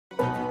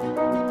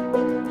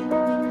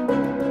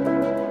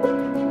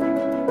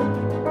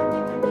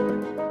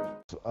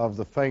of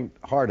the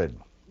faint-hearted.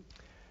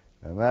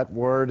 And that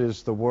word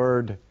is the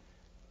word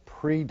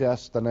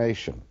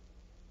predestination.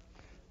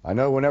 I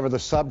know whenever the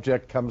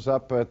subject comes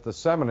up at the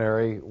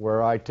seminary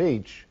where I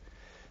teach,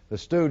 the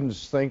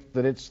students think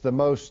that it's the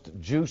most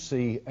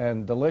juicy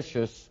and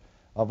delicious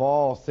of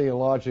all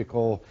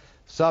theological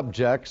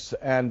subjects,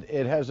 and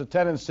it has a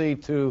tendency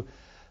to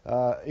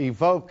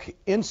evoke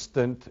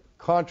instant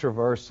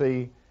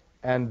controversy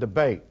and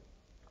debate.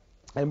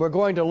 And we're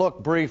going to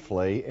look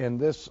briefly in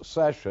this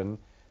session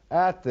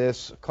at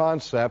this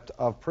concept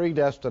of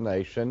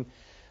predestination.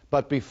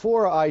 But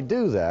before I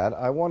do that,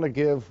 I want to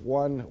give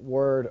one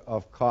word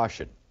of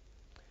caution.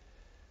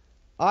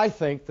 I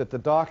think that the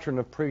doctrine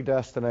of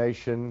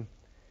predestination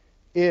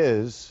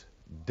is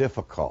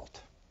difficult,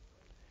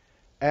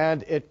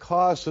 and it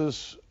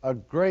causes a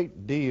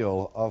great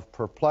deal of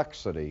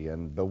perplexity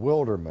and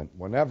bewilderment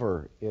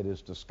whenever it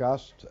is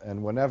discussed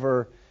and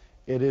whenever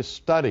it is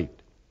studied.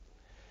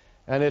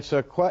 And it's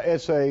a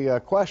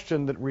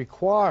question that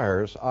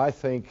requires, I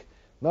think,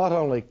 not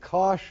only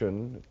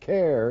caution,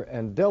 care,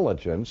 and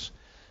diligence,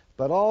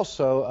 but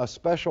also a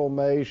special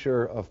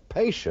measure of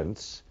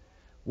patience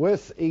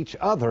with each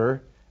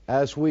other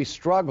as we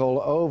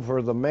struggle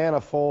over the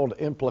manifold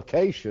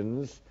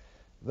implications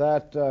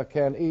that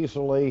can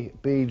easily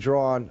be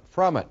drawn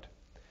from it.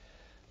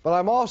 But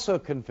I'm also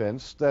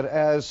convinced that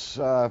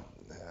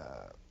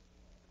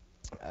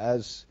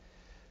as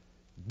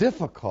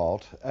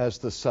difficult as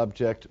the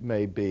subject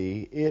may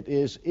be, it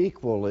is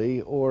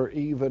equally or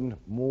even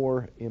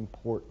more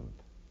important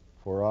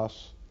for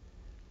us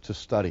to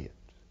study it.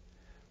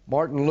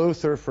 Martin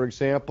Luther, for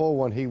example,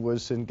 when he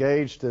was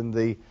engaged in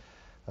the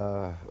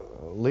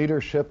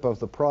leadership of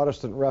the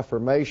Protestant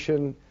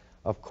Reformation,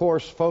 of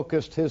course,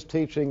 focused his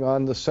teaching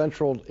on the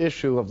central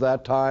issue of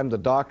that time, the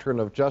doctrine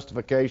of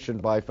justification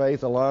by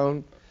faith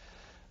alone.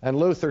 And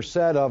Luther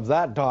said of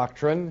that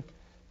doctrine,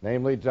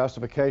 namely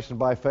justification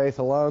by faith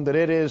alone, that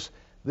it is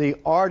the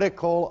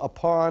article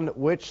upon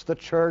which the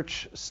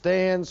church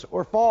stands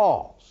or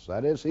falls.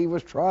 That is, he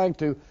was trying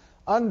to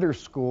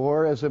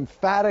underscore as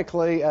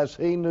emphatically as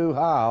he knew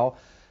how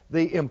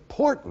the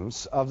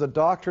importance of the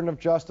doctrine of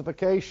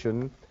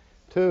justification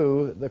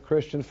to the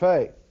Christian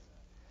faith.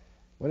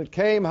 When it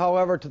came,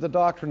 however, to the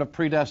doctrine of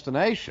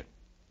predestination,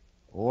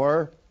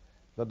 or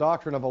the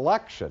doctrine of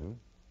election,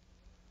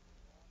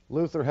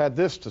 Luther had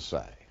this to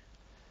say: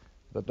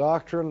 the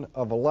doctrine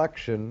of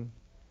election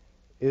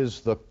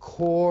is the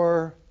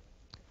core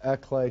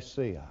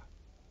ecclesia,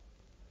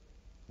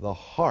 the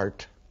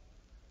heart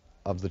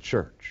of the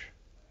church.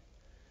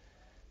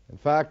 In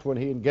fact, when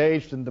he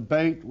engaged in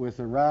debate with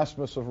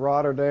Erasmus of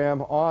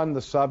Rotterdam on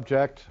the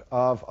subject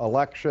of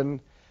election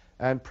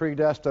and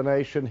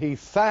predestination, he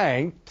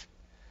thanked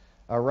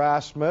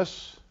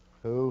Erasmus,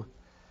 who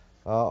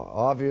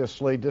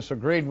obviously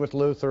disagreed with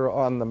Luther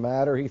on the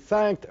matter. He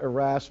thanked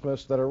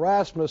Erasmus that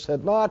Erasmus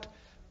had not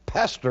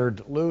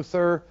pestered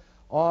Luther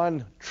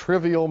on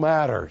trivial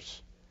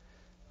matters,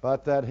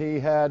 but that he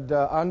had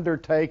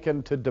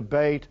undertaken to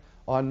debate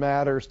on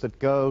matters that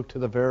go to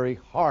the very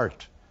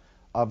heart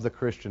of the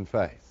Christian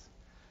faith.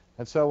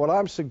 And so what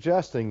I'm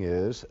suggesting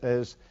is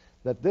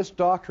that this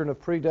doctrine of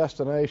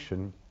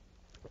predestination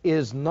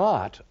is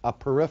not a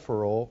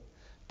peripheral,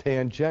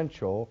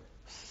 tangential,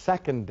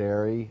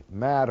 secondary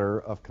matter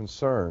of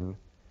concern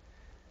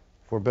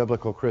for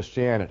biblical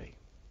Christianity.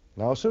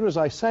 Now, as soon as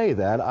I say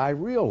that, I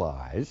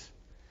realize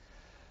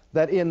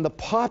that in the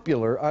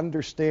popular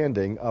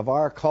understanding of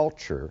our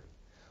culture,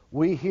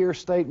 we hear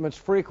statements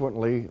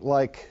frequently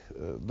like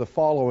the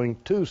following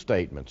two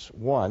statements.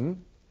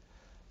 One,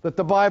 that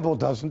the Bible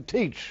doesn't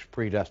teach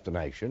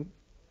predestination.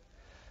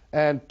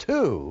 And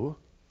two,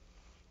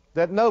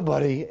 that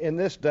nobody in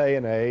this day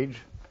and age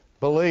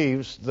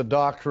believes the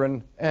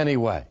doctrine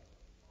anyway.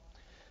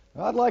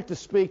 Now, I'd like to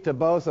speak to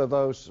both of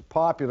those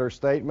popular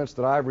statements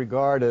that I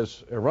regard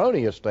as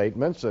erroneous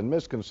statements and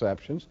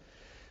misconceptions,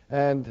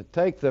 and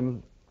take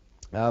them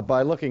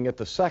by looking at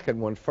the second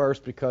one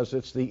first, because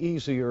it's the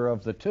easier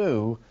of the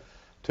two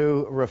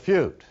to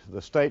refute,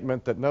 the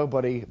statement that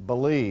nobody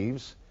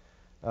believes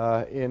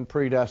in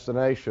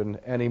predestination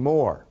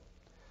anymore.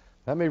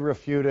 Let me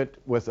refute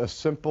it with a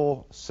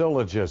simple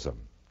syllogism.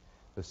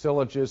 The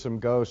syllogism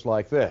goes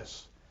like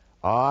this: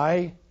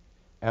 I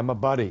am a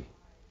buddy.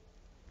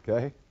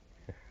 Okay?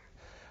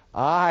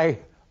 I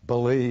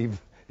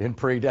believe in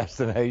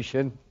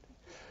predestination.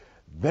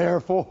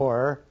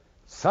 Therefore,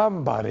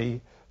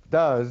 somebody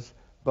does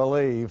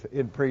believe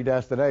in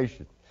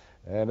predestination.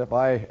 And if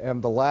I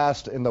am the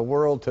last in the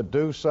world to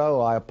do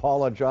so, I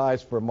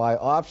apologize for my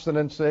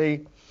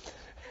obstinacy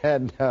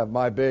and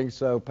my being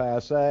so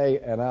passé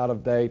and out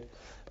of date.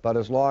 But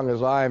as long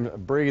as I'm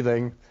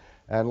breathing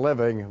and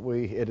living,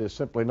 it is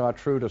simply not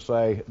true to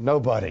say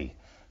nobody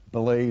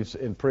believes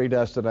in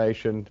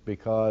predestination,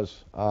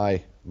 because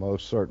I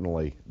most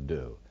certainly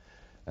do.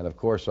 And of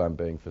course I'm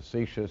being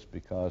facetious,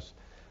 because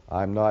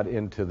I'm not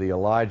into the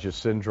Elijah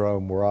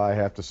syndrome where I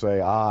have to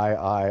say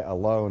I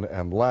alone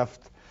am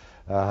left.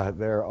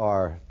 There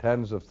are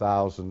tens of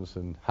thousands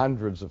and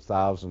hundreds of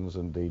thousands,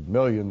 indeed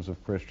millions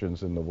of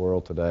Christians in the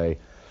world today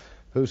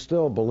who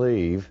still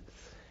believe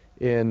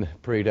in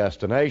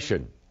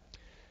predestination.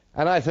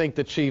 And I think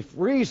the chief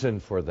reason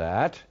for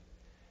that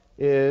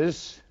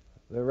is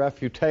the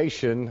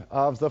refutation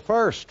of the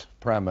first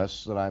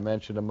premise that I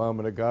mentioned a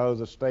moment ago,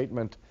 the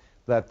statement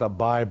that the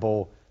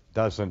Bible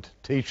doesn't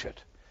teach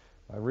it.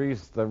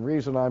 The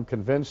reason I'm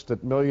convinced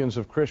that millions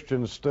of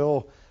Christians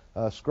still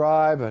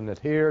ascribe and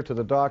adhere to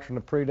the doctrine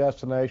of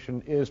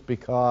predestination is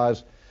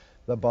because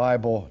the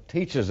Bible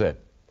teaches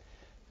it.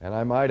 And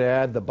I might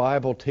add, the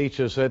Bible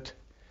teaches it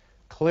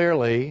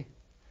clearly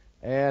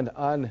and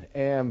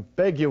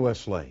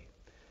unambiguously.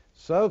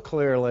 So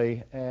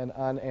clearly and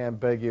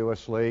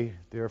unambiguously,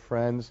 dear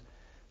friends,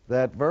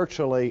 that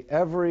virtually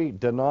every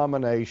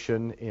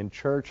denomination in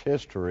church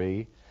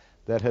history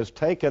that has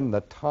taken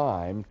the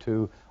time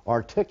to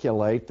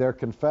articulate their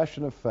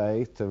confession of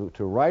faith, to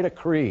write a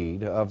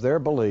creed of their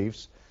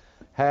beliefs,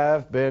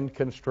 have been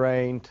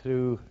constrained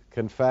to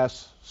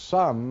confess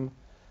some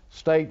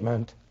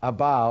statement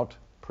about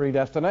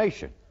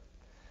predestination.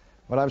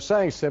 What I'm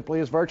saying simply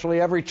is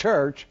virtually every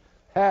church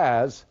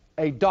has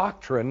a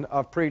doctrine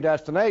of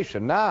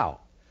predestination. Now,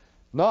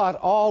 not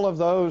all of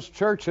those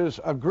churches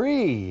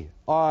agree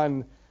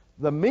on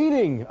the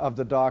meaning of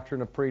the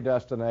doctrine of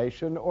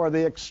predestination or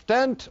the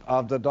extent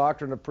of the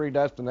doctrine of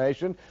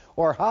predestination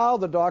or how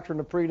the doctrine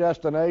of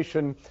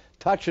predestination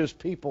touches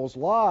people's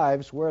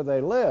lives where they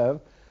live,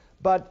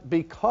 but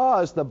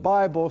because the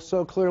Bible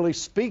so clearly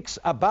speaks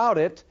about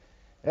it,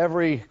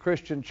 every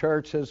Christian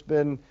church has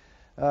been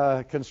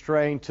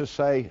constrained to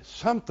say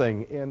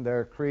something in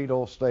their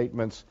creedal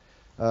statements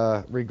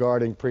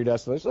regarding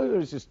predestination. So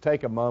let's just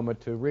take a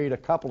moment to read a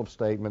couple of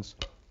statements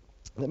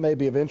that may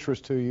be of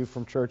interest to you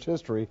from church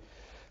history.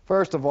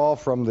 First of all,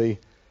 from the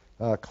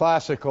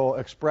classical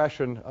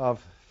expression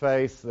of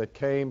faith that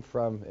came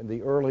from in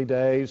the early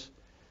days,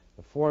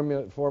 the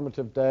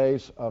formative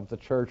days of the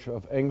Church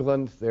of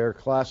England, their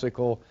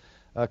classical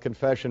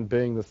confession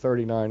being the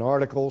 39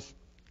 Articles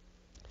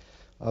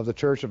of the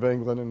Church of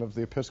England and of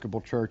the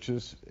Episcopal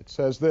churches. It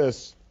says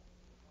this: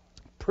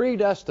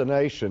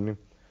 predestination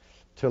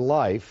to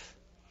life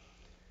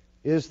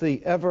is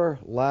the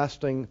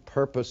everlasting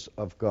purpose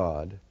of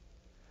God,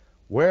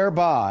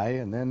 whereby,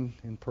 and then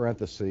in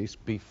parentheses,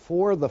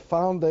 before the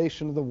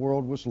foundation of the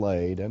world was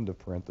laid, end of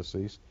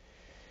parentheses,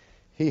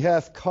 he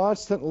hath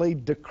constantly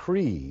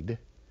decreed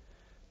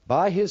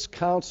by his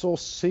counsel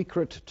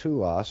secret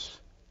to us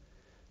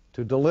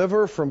to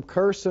deliver from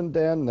curse and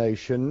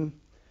damnation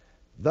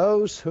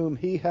those whom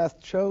he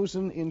hath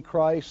chosen in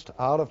Christ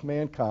out of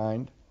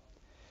mankind,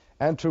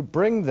 and to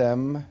bring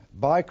them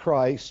by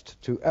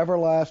Christ to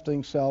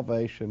everlasting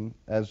salvation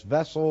as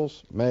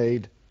vessels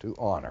made to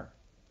honor.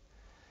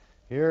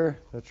 Here,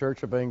 the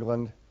Church of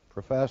England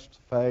professed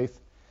faith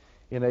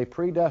in a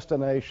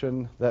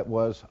predestination that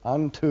was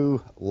unto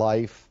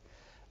life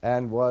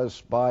and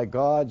was by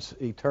God's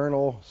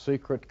eternal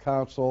secret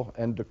counsel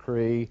and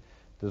decree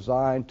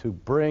designed to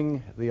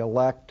bring the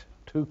elect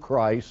to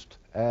Christ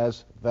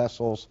as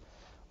vessels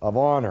of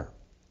honor.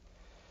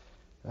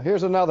 Now,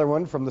 here's another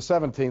one from the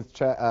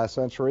 17th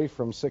century,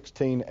 from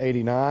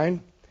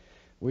 1689.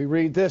 We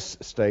read this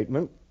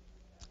statement: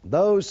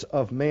 those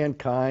of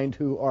mankind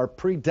who are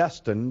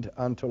predestined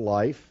unto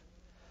life,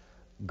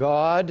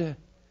 God,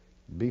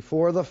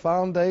 before the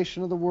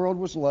foundation of the world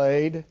was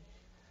laid,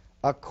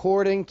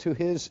 according to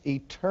his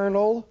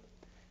eternal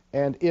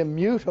and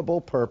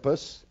immutable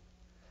purpose,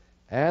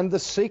 and the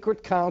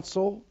secret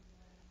counsel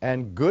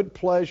and good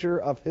pleasure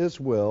of his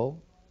will,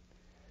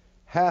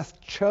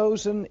 hath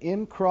chosen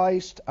in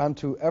Christ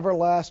unto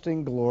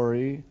everlasting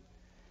glory,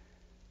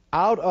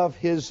 out of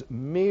his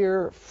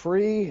mere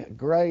free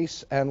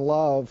grace and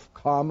love,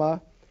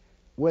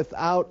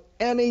 without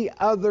any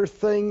other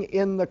thing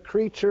in the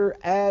creature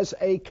as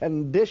a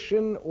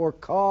condition or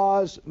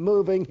cause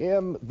moving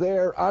him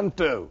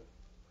thereunto.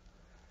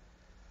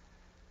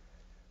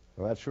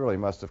 Well, that surely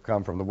must have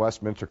come from the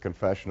Westminster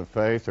Confession of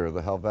Faith or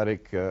the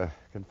Helvetic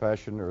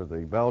Confession or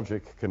the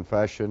Belgic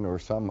Confession or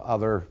some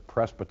other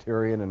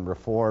Presbyterian and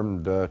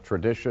Reformed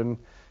tradition,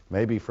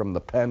 maybe from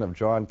the pen of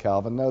John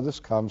Calvin. No, this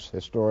comes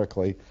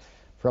historically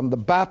from the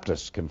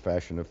Baptist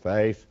Confession of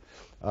Faith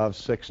of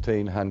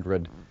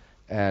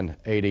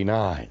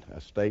 1689,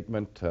 a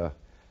statement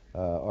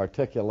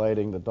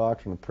articulating the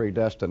doctrine of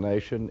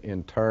predestination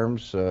in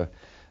terms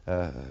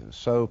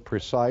so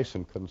precise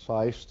and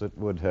concise that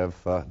would have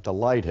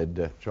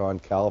delighted John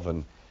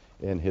Calvin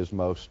in his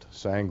most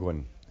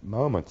sanguine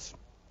moments.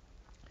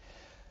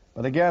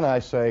 But again, I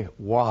say,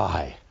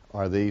 why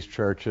are these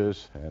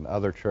churches and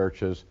other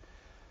churches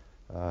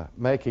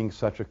making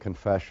such a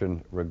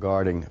confession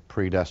regarding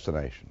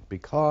predestination?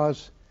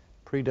 Because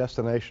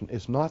predestination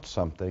is not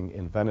something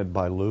invented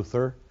by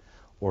Luther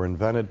or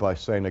invented by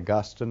St.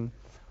 Augustine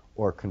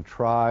or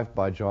contrived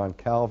by John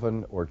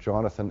Calvin or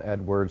Jonathan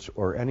Edwards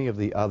or any of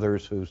the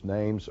others whose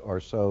names are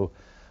so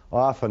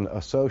often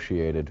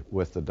associated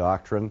with the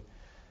doctrine,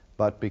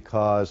 but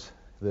because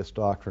this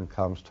doctrine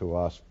comes to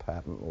us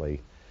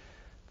patently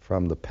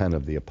from the pen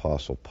of the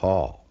Apostle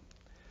Paul.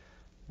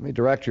 Let me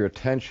direct your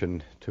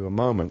attention to a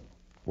moment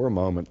for a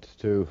moment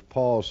to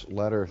Paul's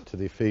letter to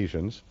the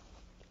Ephesians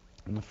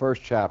in the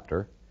first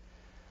chapter,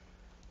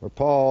 where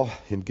Paul,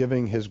 in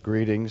giving his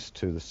greetings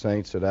to the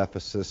saints at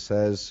Ephesus,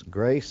 says,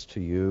 "Grace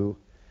to you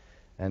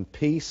and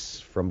peace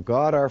from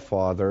God our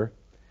Father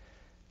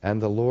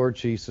and the Lord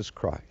Jesus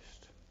Christ.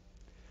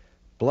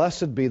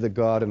 Blessed be the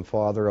God and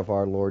Father of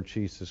our Lord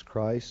Jesus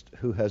Christ,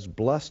 who has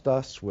blessed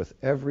us with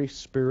every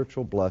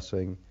spiritual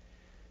blessing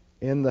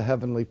in the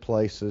heavenly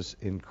places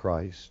in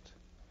Christ,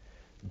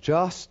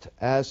 just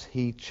as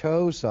he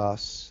chose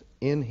us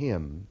in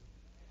him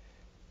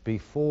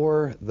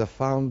before the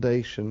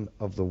foundation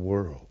of the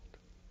world,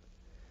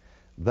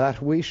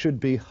 that we should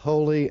be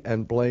holy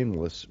and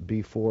blameless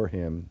before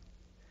him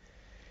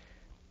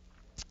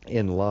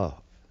in love.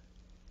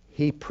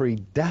 He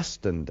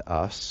predestined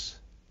us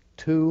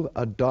to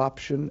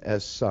adoption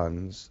as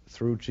sons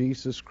through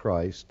Jesus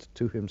Christ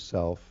to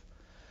himself,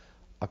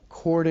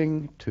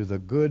 according to the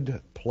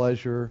good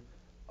pleasure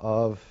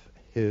of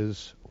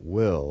his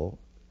will,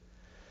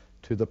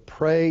 to the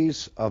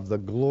praise of the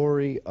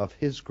glory of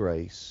his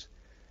grace,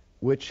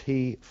 which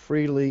he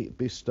freely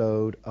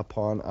bestowed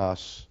upon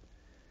us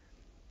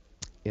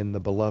in the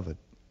beloved."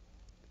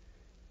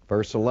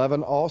 Verse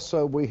 11,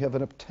 "Also we have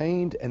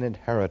obtained an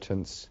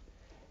inheritance,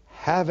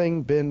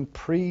 having been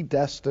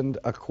predestined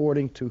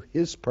according to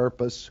his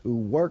purpose, who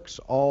works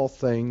all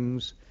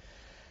things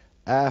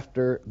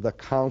after the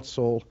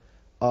counsel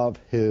of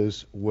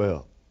his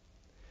will."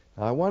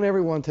 Now, I want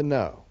everyone to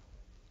know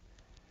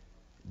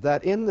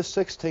that in the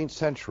 16th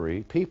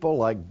century, people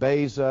like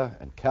Beza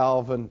and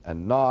Calvin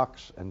and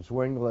Knox and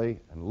Zwingli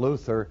and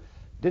Luther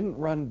didn't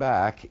run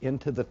back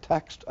into the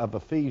text of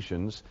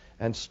Ephesians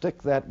and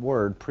stick that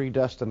word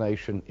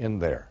predestination in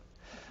there.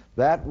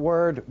 That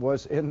word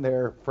was in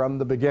there from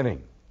the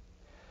beginning.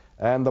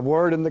 And the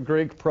word in the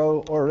Greek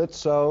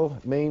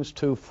proorizo means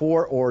to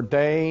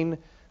foreordain,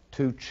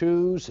 to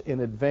choose in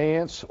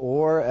advance,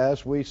 or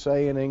as we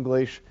say in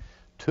English,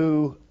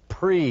 to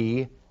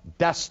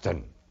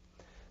predestine.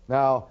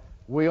 Now,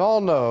 we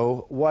all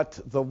know what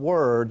the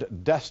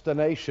word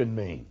destination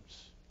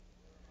means,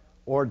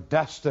 or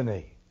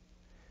destiny.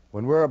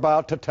 When we're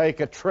about to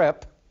take a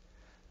trip,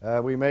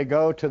 we may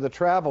go to the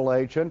travel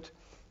agent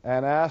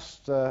and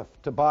ask to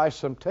buy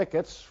some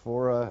tickets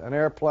for an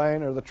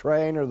airplane or the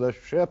train or the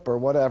ship or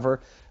whatever,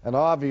 and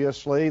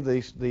obviously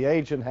the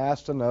agent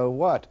has to know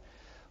what?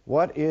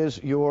 What is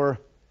your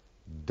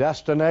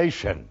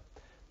destination?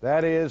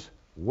 That is,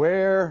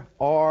 where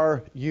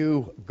are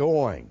you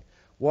going?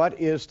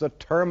 What is the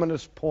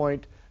terminus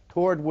point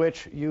toward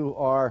which you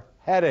are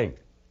heading?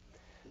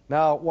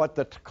 Now, what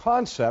the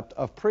concept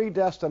of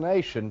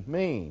predestination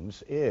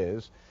means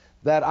is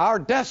that our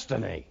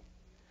destiny,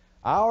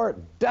 our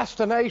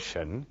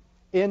destination,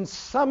 in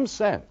some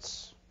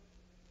sense,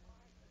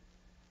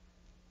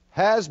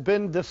 has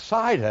been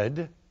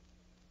decided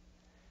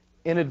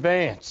in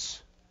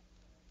advance.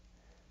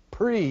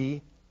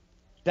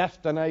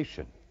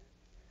 Predestination.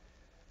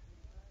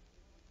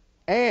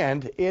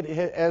 And it,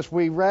 as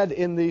we read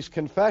in these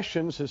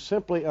confessions, is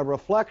simply a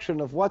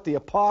reflection of what the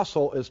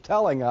apostle is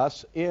telling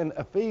us in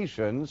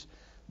Ephesians,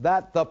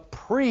 that the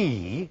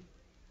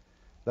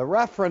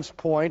reference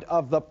point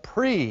of the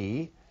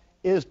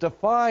is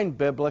defined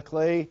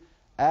biblically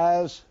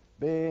as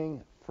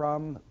being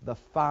from the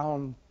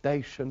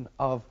foundation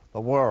of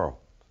the world.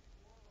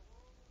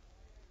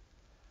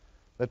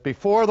 That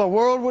before the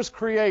world was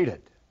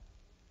created,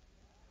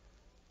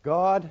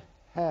 God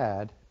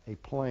had a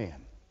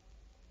plan.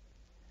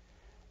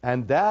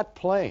 And that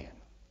plan,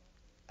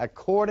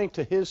 according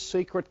to his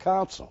secret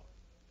counsel,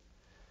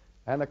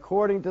 and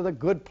according to the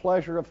good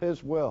pleasure of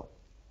his will,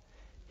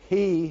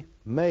 he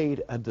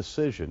made a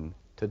decision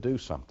to do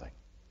something.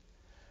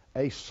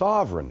 A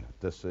sovereign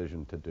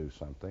decision to do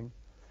something,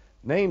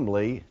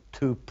 namely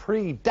to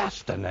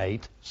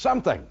predestinate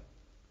something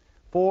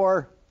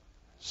for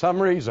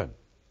some reason.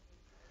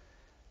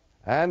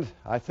 And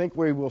I think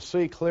we will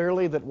see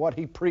clearly that what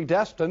he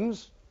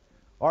predestines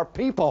are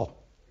people.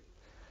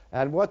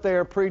 And what they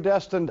are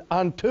predestined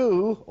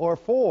unto or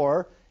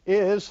for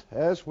is,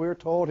 as we're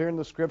told here in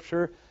the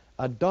Scripture,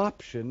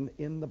 adoption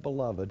in the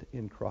beloved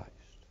in Christ.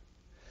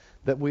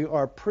 That we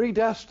are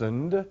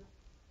predestined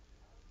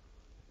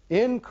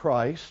in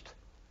Christ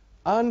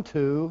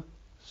unto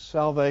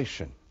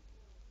salvation.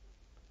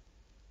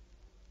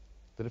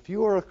 That if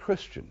you are a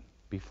Christian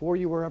before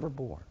you were ever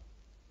born,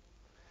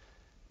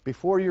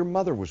 before your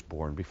mother was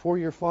born, before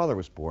your father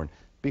was born,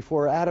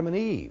 before Adam and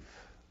Eve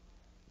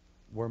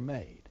were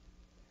made,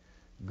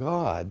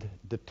 God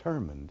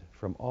determined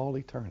from all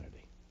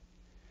eternity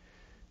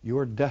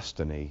your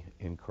destiny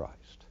in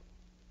Christ.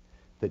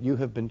 That you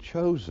have been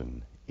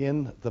chosen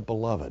in the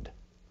beloved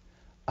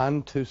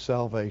unto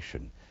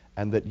salvation,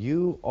 and that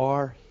you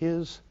are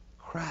his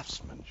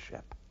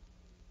craftsmanship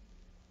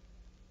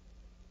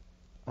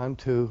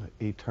unto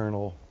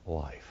eternal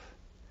life.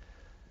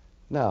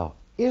 Now,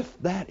 if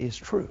that is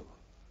true,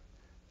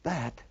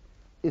 that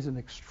is an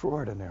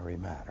extraordinary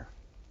matter.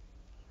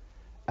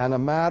 And a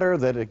matter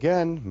that,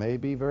 again, may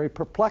be very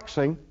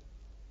perplexing,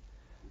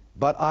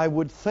 but I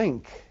would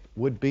think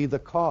would be the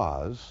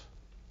cause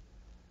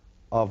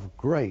of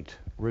great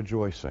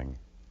rejoicing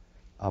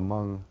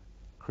among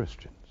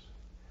Christians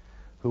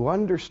who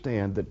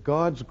understand that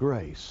God's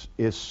grace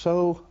is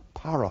so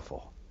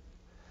powerful,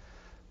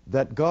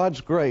 that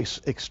God's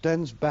grace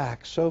extends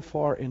back so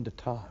far into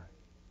time,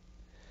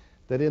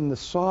 that in the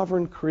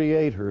sovereign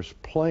Creator's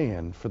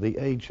plan for the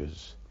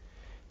ages,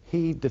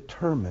 He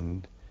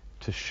determined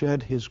to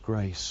shed His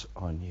grace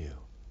on you,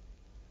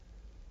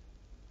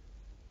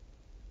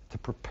 to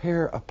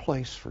prepare a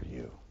place for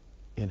you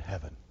in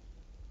heaven.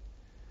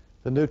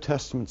 The New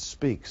Testament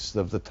speaks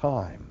of the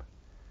time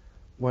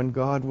when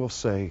God will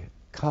say,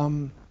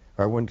 come,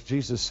 or when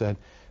Jesus said,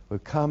 well,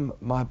 come,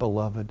 my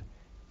beloved,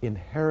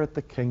 inherit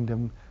the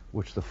kingdom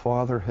which the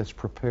Father has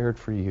prepared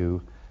for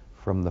you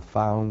from the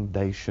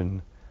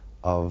foundation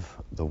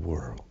of the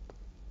world.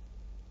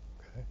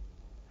 Okay.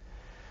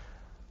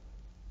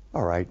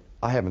 All right,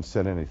 I haven't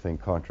said anything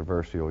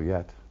controversial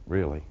yet,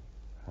 really.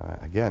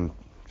 Again,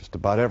 just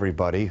about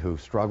everybody who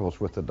struggles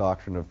with the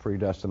doctrine of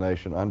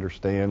predestination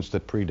understands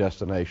that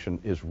predestination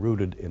is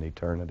rooted in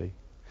eternity,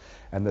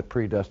 and that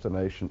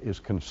predestination is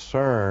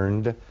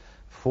concerned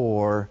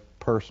for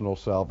personal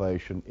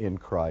salvation in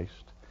Christ,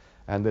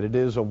 and that it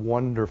is a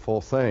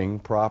wonderful thing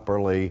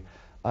properly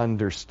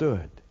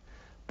understood.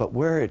 But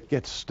where it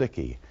gets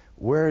sticky,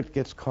 where it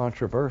gets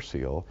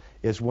controversial,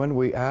 is when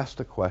we ask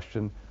the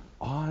question,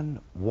 on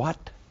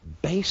what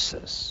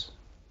basis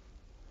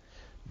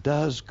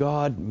does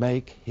God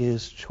make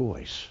His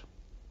choice?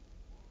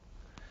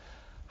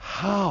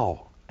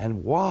 How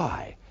and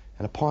why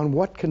and upon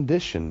what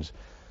conditions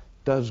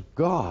does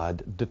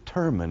God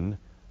determine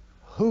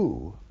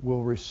who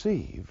will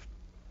receive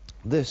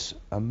this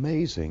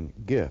amazing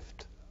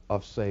gift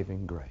of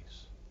saving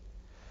grace?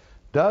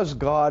 Does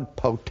God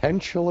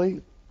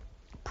potentially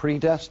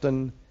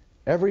predestine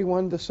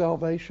everyone to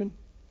salvation?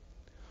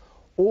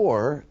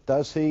 Or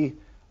does He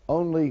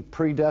only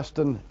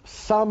predestine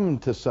some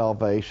to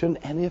salvation?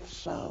 And if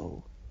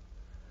so,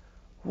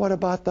 what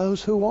about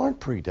those who aren't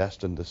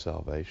predestined to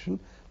salvation?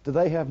 Do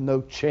they have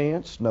no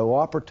chance, no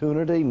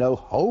opportunity, no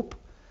hope?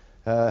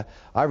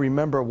 I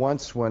remember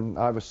once when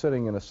I was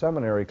sitting in a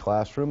seminary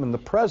classroom, and the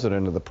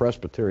president of the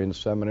Presbyterian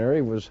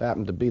seminary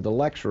happened to be the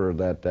lecturer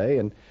that day,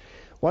 and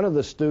one of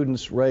the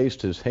students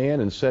raised his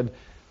hand and said,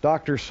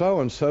 Dr.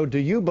 So-and-so, do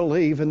you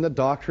believe in the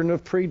doctrine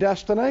of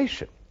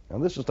predestination?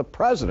 And this is the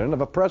president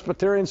of a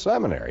Presbyterian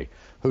seminary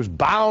who's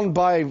bound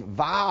by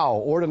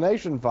vow,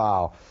 ordination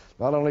vow,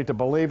 not only to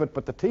believe it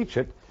but to teach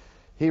it.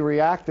 He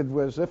reacted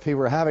as if he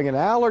were having an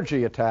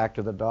allergy attack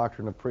to the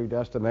doctrine of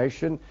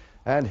predestination,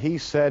 and he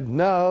said,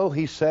 no,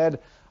 he said,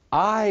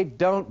 I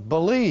don't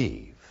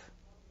believe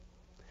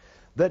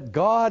that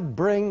God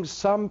brings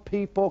some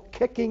people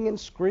kicking and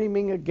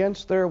screaming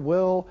against their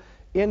will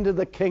into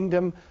the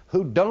kingdom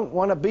who don't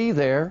want to be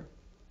there,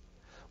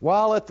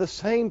 while at the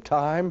same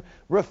time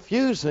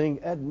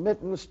refusing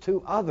admittance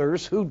to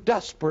others who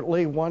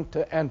desperately want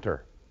to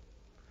enter.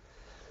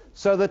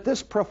 So that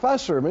this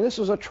professor, I mean, this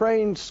is a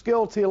trained,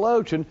 skilled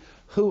theologian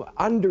who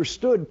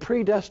understood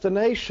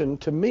predestination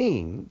to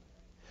mean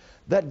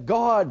that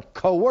God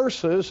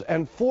coerces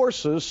and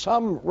forces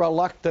some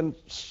reluctant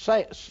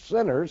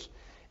sinners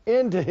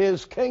into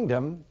His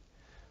kingdom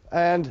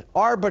and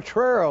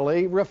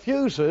arbitrarily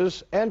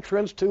refuses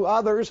entrance to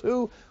others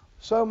who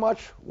so much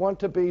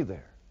want to be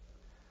there.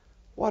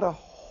 What a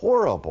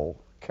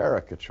horrible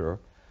caricature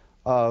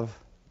of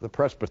the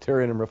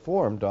Presbyterian and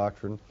Reformed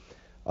doctrine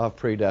of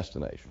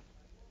predestination.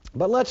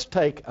 But let's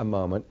take a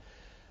moment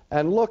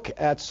and look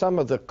at some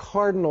of the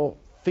cardinal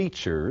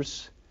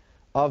features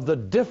of the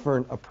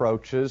different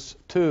approaches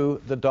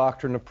to the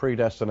doctrine of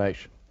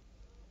predestination.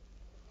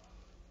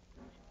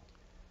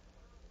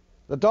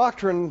 The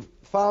doctrine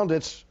found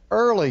its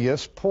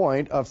earliest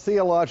point of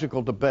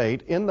theological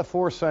debate in the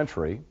 4th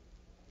century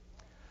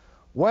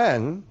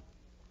when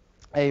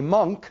a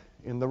monk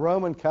in the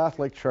Roman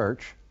Catholic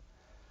Church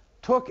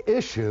took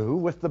issue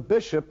with the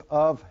bishop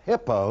of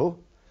Hippo,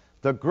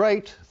 the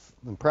great,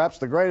 and perhaps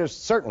the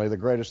greatest, certainly the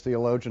greatest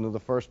theologian of the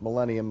first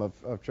millennium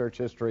of church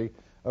history,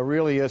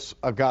 Aurelius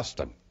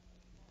Augustine.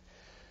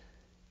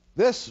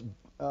 This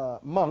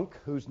monk,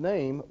 whose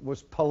name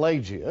was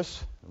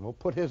Pelagius, and we'll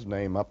put his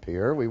name up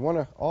here. We want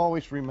to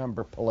always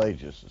remember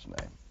Pelagius'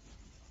 name.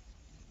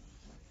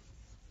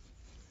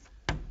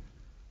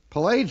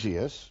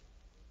 Pelagius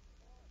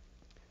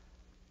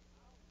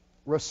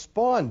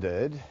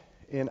responded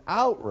in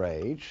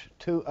outrage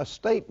to a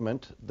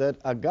statement that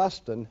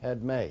Augustine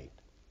had made.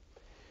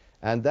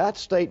 And that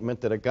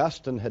statement that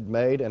Augustine had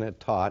made and had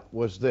taught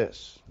was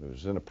this. It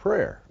was in a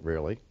prayer,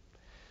 really.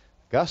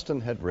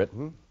 Augustine had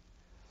written,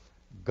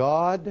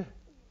 God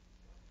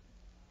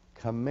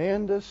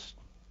commandest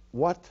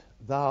what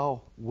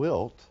thou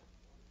wilt,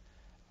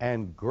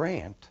 and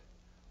grant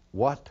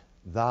what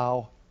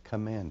thou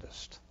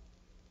commandest.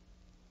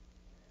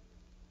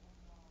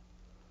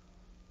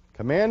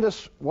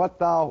 Commandest what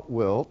thou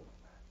wilt,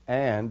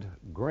 and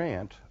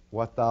grant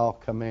what thou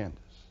commandest.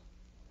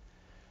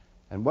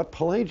 And what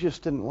Pelagius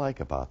didn't like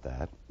about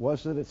that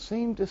was that it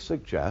seemed to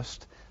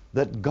suggest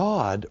that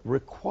God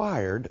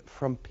required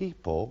from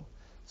people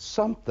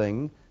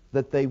something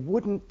that they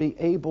wouldn't be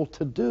able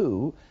to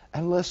do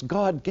unless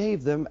God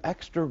gave them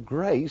extra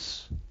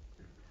grace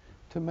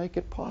to make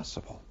it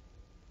possible.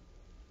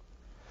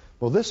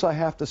 Well, this I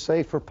have to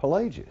say for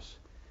Pelagius.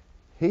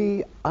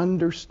 He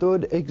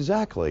understood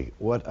exactly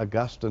what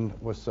Augustine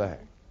was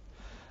saying.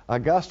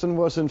 Augustine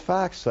was in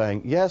fact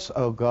saying, yes,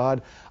 O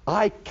God,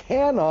 I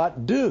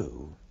cannot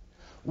do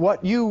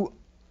what you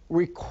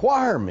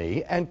require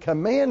me and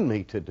command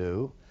me to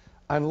do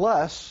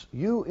unless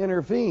you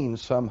intervene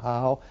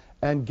somehow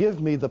and give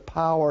me the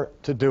power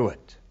to do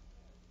it.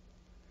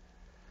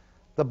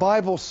 The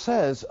Bible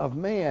says of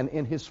man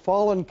in his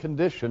fallen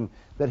condition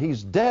that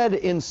he's dead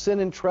in sin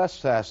and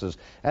trespasses,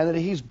 and that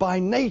he's by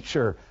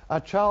nature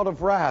a child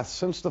of wrath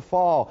since the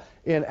fall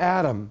in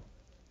Adam,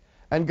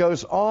 and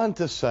goes on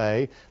to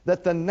say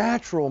that the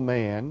natural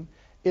man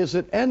is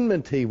at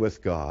enmity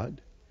with God,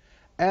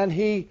 and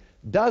he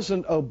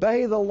doesn't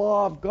obey the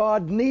law of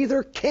God,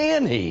 neither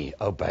can he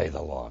obey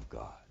the law of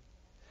God.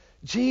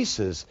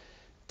 Jesus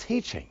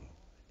teaching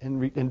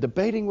and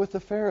debating with the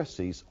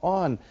Pharisees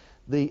on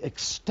the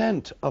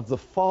extent of the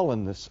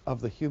fallenness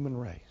of the human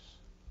race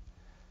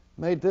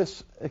made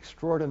this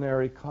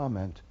extraordinary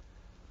comment: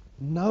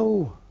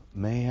 no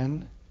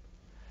man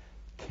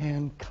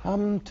can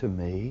come to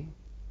me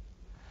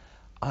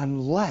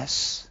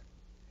unless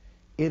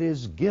it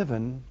is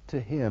given to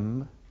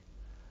him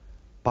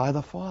by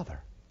the Father.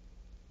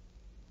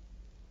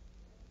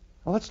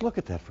 Now let's look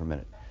at that for a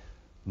minute.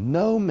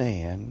 No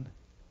man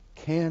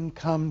can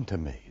come to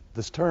me.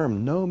 This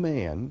term, no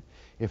man,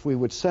 if we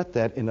would set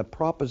that in a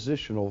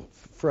propositional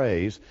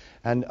phrase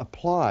and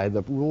apply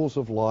the rules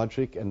of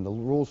logic and the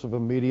rules of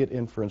immediate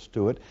inference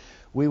to it,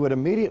 we would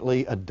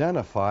immediately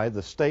identify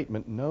the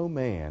statement no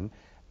man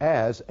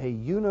as a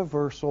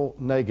universal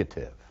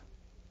negative.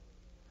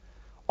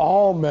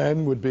 All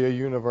men would be a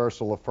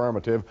universal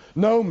affirmative.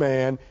 No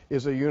man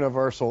is a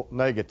universal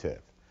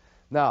negative.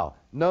 Now,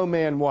 no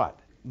man what?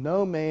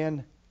 No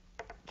man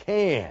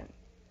can.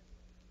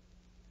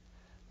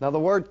 Now, the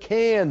word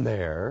can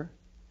there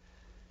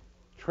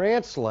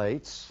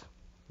translates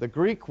the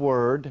Greek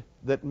word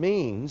that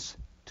means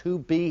to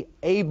be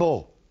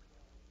able.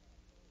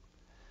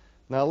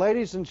 Now,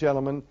 ladies and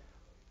gentlemen,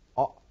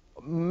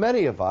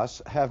 many of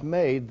us have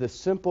made the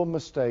simple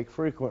mistake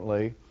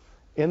frequently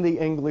in the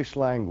English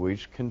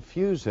language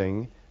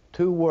confusing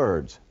two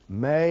words,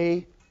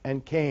 may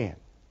and can.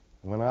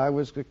 When I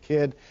was a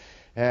kid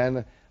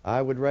and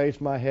I would raise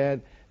my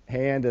hand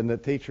and the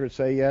teacher would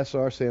say, yes,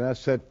 R.C., and I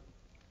said,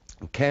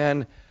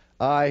 can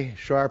I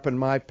sharpen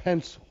my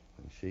pencil?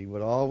 And she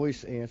would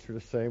always answer the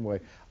same way,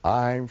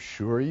 I'm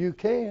sure you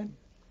can.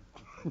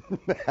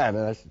 And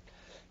I said,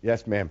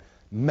 yes, ma'am,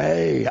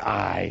 may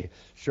I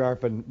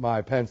sharpen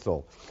my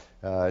pencil?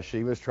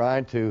 She was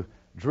trying to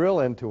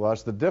drill into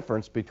us the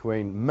difference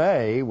between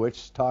may,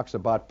 which talks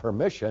about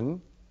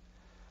permission,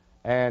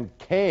 and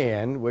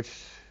can, which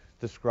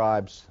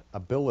describes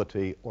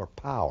ability or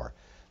power.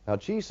 Now,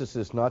 Jesus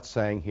is not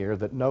saying here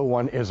that no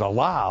one is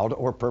allowed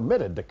or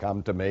permitted to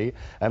come to me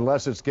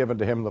unless it's given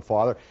to him the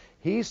Father.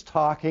 He's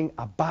talking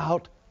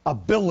about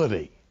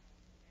ability.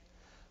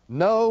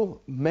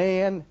 No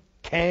man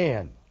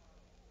can.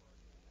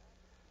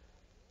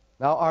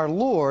 Now, our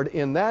Lord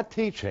in that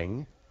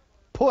teaching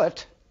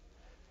put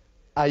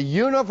a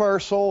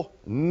universal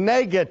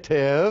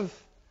negative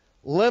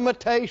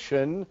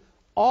limitation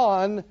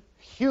on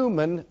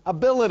human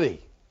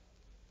ability.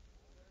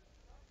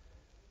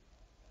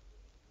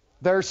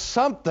 There's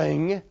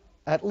something,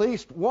 at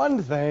least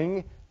one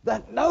thing,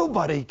 that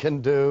nobody can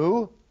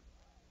do.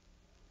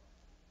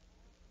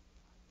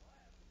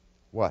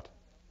 What?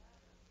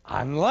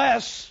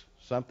 Unless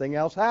something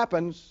else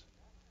happens.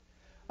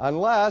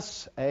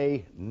 Unless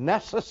a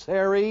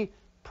necessary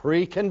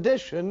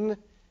precondition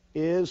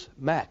is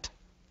met.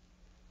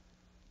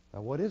 Now,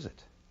 what is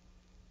it?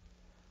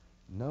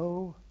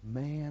 No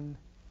man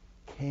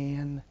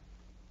can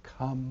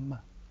come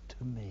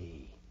to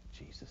me,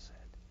 Jesus said.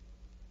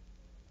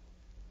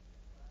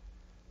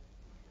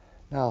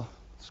 Now,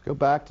 let's go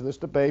back to this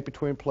debate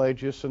between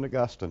Pelagius and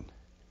Augustine.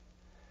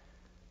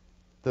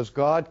 Does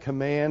God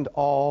command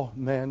all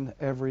men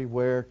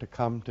everywhere to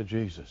come to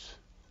Jesus?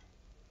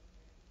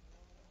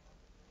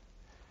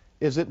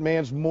 Is it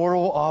man's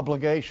moral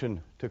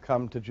obligation to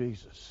come to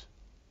Jesus?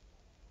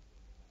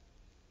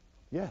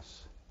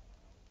 Yes.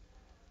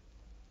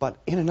 But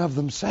in and of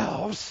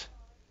themselves,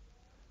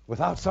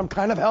 without some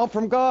kind of help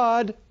from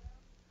God,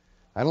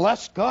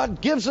 unless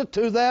God gives it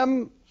to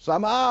them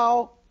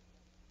somehow,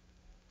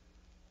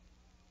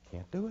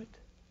 can't do it.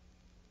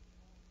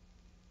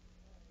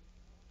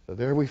 So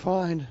there we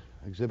find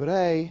Exhibit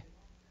A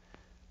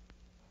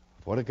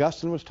of what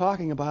Augustine was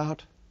talking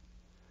about.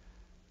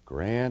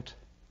 Grant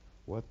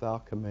what thou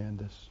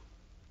commandest.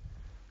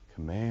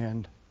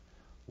 Command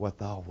what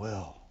thou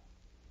wilt.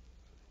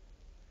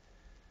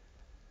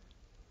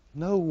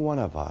 No one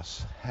of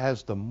us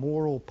has the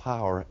moral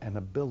power and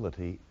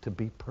ability to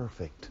be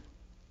perfect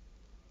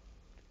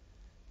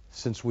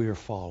since we are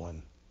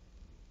fallen.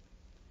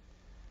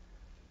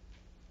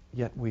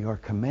 yet we are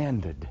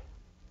commanded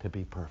to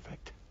be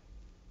perfect.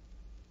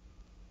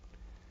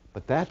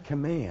 But that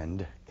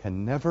command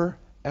can never,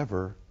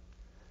 ever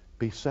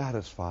be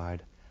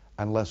satisfied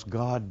unless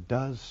God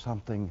does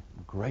something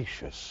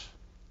gracious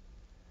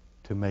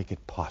to make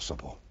it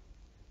possible.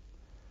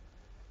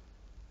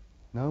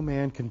 No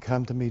man can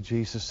come to me,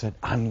 Jesus said,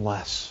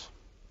 unless.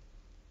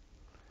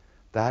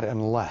 That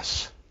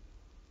unless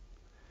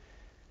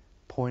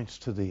points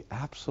to the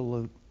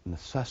absolute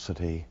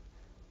necessity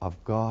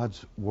of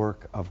God's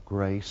work of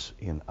grace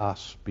in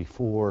us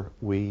before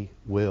we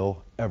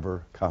will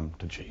ever come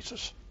to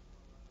Jesus.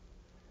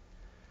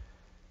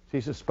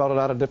 Jesus spelled it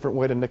out a different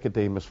way to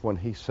Nicodemus when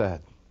he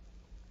said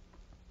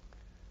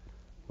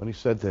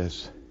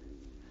this,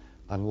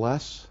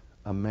 unless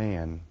a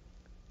man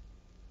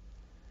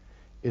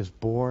is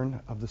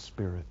born of the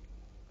Spirit,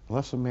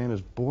 unless a man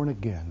is born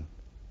again,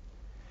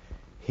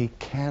 he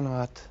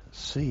cannot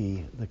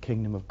see the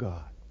kingdom of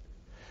God.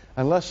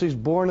 Unless he's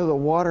born of the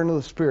water and of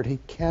the Spirit, he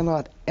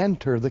cannot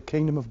enter the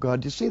kingdom of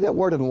God. Do you see that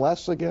word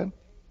unless again?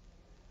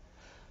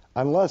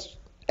 Unless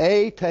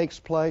A takes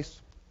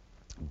place,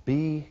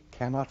 B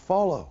cannot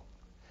follow.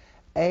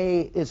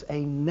 A is a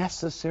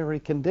necessary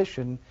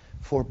condition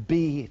for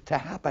B to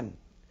happen.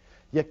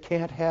 You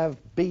can't have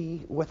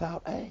B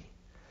without A.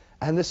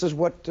 And this is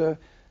what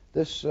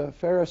this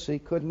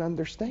Pharisee couldn't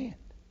understand.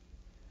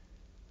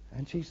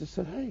 And Jesus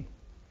said, hey,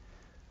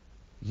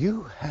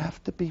 you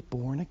have to be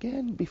born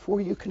again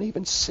before you can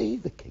even see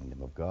the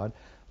kingdom of God,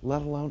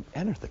 let alone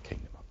enter the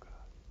kingdom of God.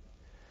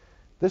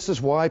 This is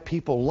why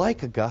people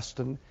like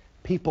Augustine,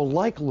 people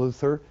like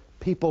Luther,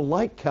 people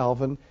like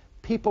Calvin,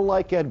 people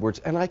like Edwards,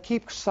 and I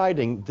keep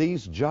citing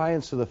these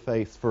giants of the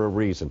faith for a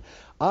reason.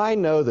 I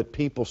know that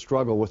people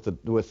struggle with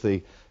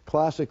the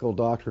classical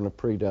doctrine of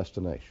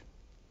predestination.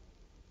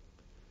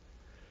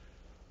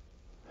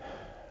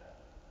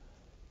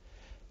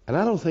 And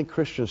I don't think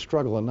Christians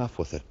struggle enough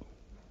with it.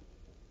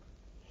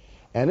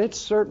 And it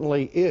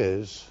certainly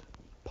is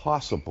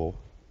possible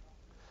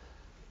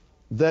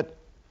that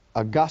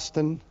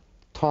Augustine,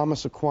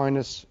 Thomas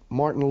Aquinas,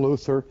 Martin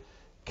Luther,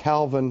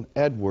 Calvin,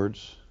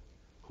 Edwards,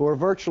 who are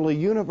virtually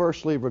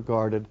universally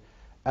regarded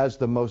as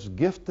the most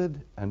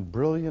gifted and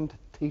brilliant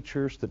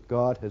teachers that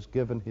God has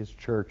given his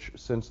church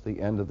since the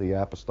end of the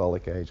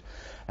apostolic age,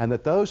 and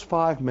that those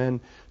five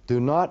men do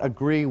not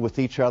agree with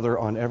each other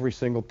on every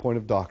single point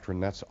of doctrine.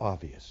 That's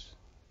obvious.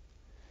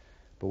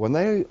 But when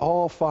they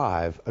all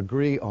five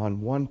agree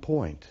on one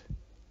point,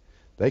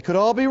 they could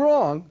all be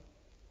wrong.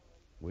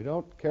 We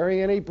don't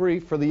carry any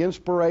brief for the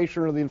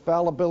inspiration or the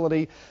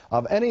infallibility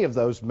of any of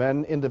those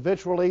men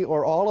individually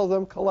or all of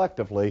them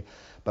collectively.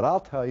 But I'll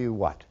tell you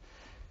what,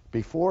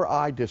 before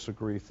I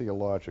disagree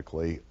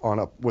theologically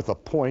with a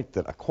point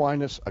that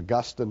Aquinas,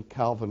 Augustine,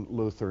 Calvin,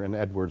 Luther, and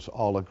Edwards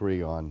all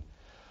agree on,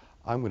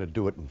 I'm going to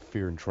do it in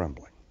fear and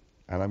trembling.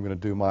 And I'm going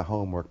to do my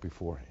homework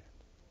beforehand.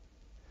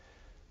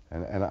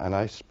 And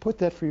I put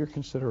that for your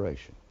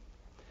consideration.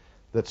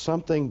 That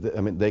something,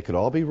 they could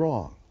all be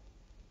wrong.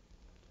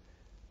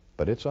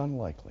 But it's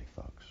unlikely,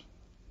 folks.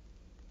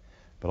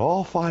 But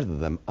all five of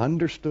them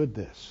understood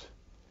this.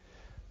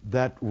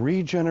 That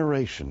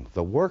regeneration,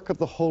 the work of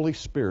the Holy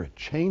Spirit,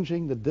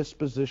 changing the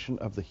disposition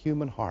of the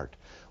human heart,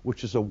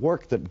 which is a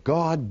work that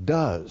God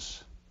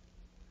does,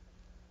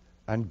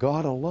 and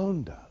God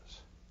alone does,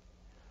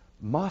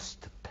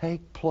 must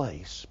take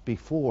place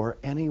before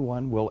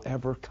anyone will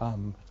ever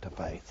come to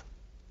faith.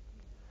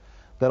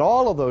 That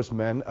all of those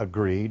men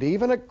agreed,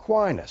 even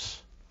Aquinas,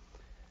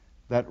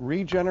 that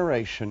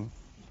regeneration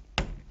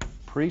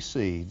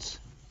precedes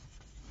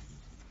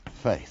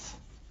faith.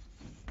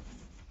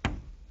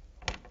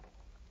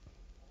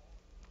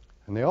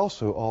 And they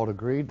also all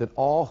agreed that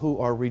all who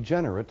are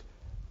regenerate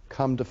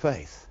come to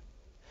faith.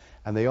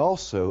 And they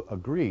also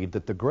agreed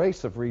that the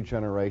grace of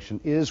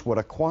regeneration is what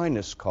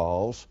Aquinas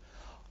calls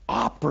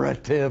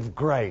operative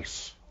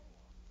grace,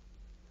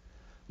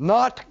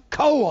 not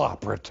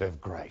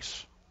cooperative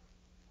grace,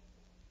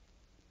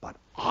 but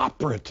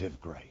operative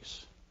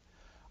grace,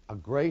 a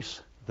grace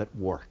that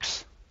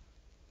works.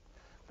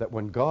 That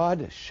when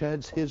God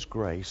sheds his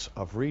grace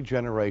of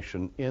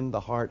regeneration in the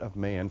heart of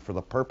man for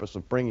the purpose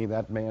of bringing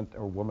that man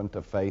or woman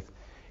to faith,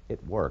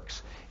 it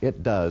works.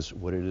 It does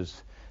what it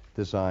is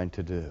designed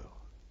to do.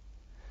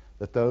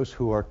 That those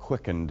who are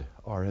quickened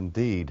are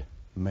indeed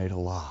made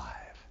alive.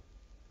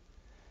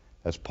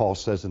 As Paul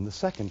says in the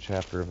second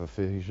chapter of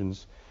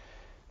Ephesians,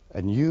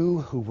 and you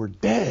who were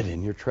dead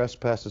in your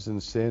trespasses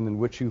and sin, in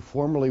which you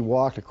formerly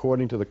walked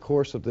according to the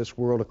course of this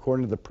world,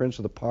 according to the prince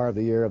of the power of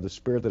the air, of the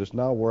spirit that is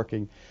now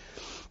working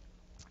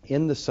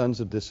in the sons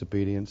of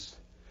disobedience.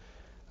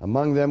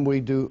 Among them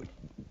we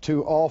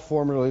too all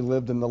formerly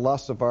lived in the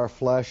lusts of our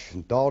flesh,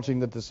 indulging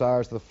the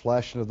desires of the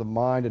flesh and of the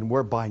mind, and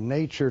were by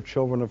nature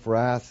children of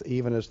wrath,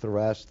 even as the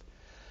rest.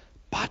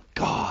 But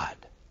God,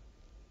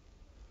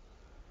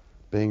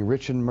 being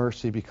rich in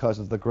mercy because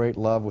of the great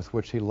love with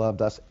which he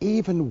loved us,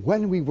 even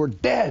when we were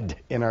dead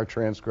in our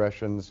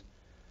transgressions,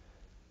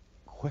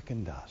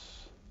 quickened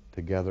us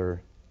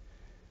together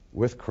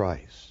with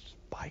Christ.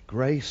 By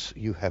grace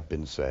you have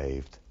been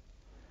saved.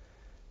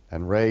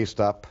 and raised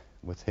up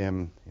with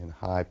him in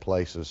high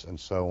places, and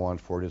so on.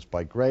 For it is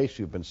by grace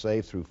you've been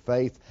saved through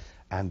faith,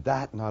 and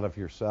that not of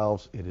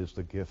yourselves, it is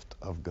the gift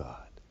of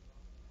God.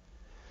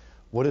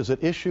 What is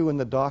at issue in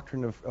the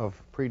doctrine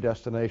of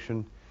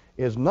predestination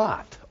is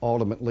not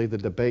ultimately the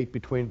debate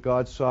between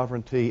God's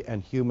sovereignty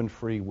and human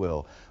free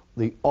will.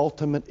 The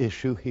ultimate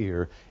issue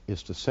here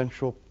is the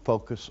central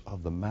focus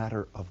of the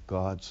matter of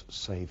God's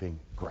saving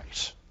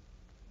grace.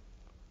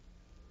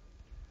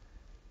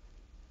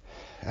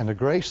 And a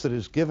grace that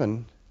is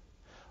given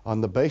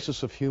on the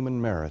basis of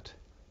human merit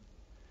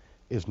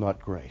is not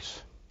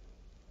grace.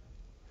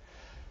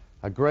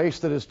 A grace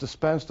that is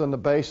dispensed on the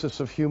basis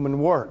of human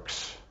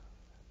works,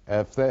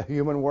 if the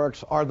human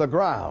works are the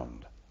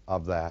ground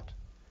of that,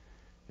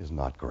 is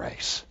not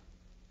grace.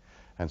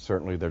 And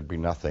certainly there'd be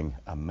nothing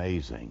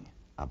amazing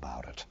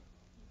about it.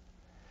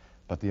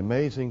 But the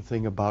amazing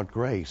thing about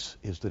grace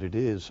is that it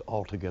is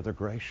altogether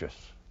gracious.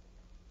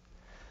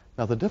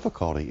 Now the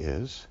difficulty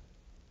is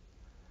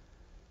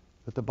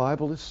that the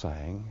Bible is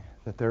saying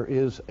that there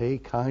is a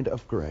kind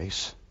of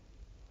grace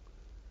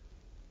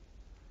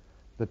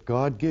that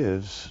God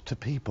gives to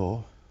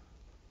people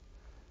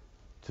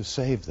to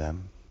save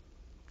them,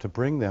 to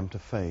bring them to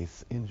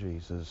faith in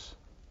Jesus,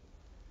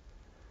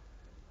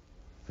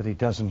 that he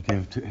doesn't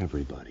give to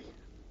everybody.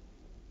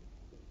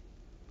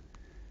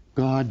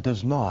 God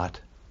does not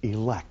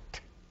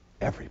elect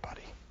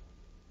everybody.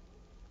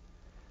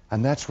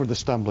 And that's where the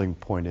stumbling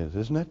point is,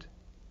 isn't it?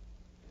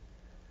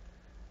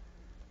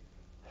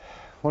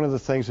 One of the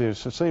things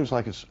is it seems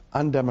like it's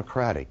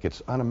undemocratic,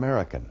 it's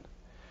un-American.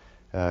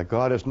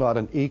 God is not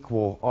an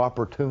equal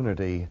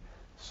opportunity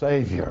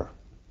Savior.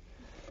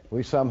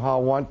 We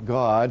somehow want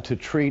God to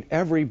treat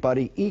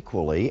everybody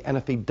equally, and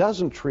if he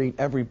doesn't treat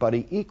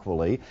everybody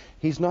equally,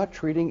 he's not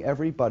treating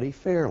everybody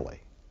fairly.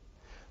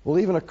 Well,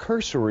 even a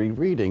cursory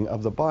reading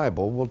of the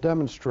Bible will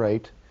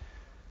demonstrate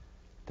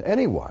to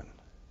anyone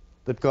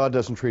that God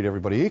doesn't treat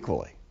everybody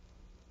equally.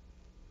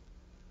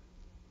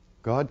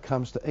 God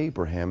comes to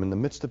Abraham in the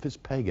midst of his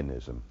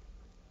paganism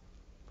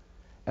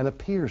and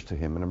appears to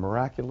him in a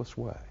miraculous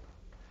way,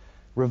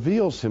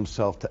 reveals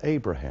himself to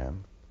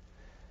Abraham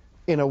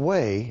in a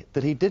way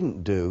that he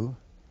didn't do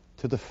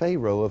to the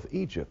Pharaoh of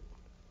Egypt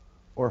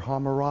or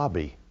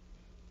Hammurabi.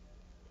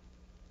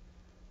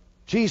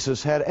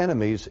 Jesus had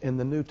enemies in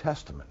the New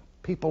Testament,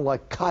 people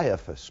like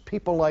Caiaphas,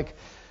 people like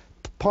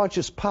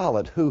Pontius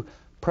Pilate, who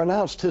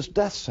pronounced his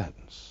death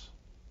sentence.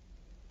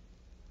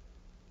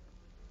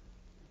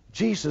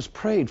 Jesus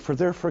prayed for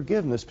their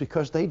forgiveness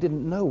because they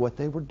didn't know what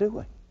they were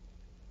doing.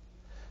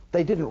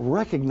 They didn't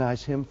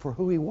recognize him for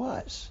who he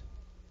was.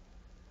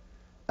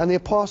 And the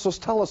apostles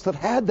tell us that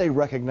had they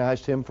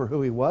recognized him for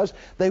who he was,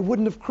 they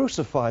wouldn't have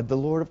crucified the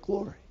Lord of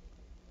glory.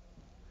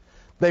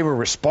 They were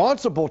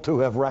responsible to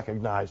have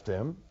recognized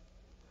him.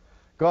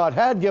 God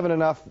had given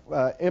enough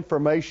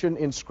information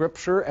in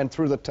Scripture and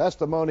through the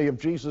testimony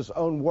of Jesus'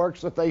 own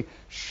works that they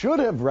should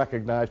have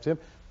recognized him,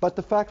 but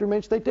the fact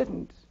remains they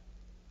didn't.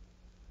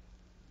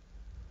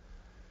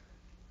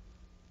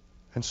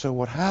 And so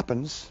what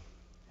happens,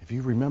 if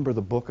you remember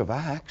the book of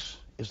Acts,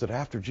 is that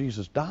after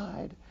Jesus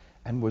died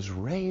and was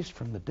raised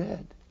from the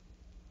dead,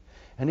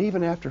 and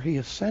even after he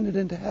ascended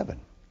into heaven,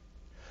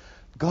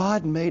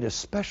 God made a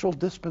special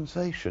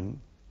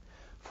dispensation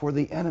for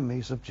the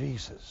enemies of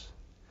Jesus,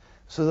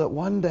 so that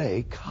one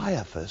day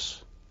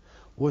Caiaphas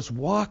was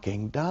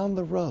walking down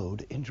the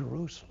road in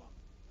Jerusalem,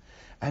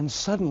 and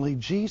suddenly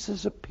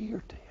Jesus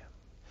appeared to him,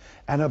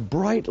 and a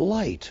bright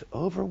light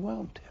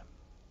overwhelmed him.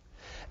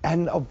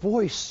 And a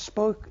voice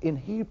spoke in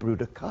Hebrew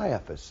to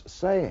Caiaphas,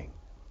 saying,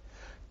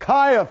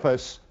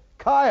 Caiaphas,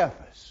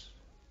 Caiaphas,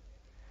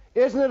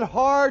 isn't it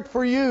hard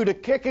for you to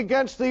kick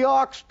against the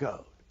ox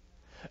goad?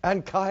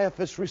 And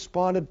Caiaphas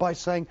responded by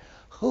saying,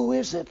 who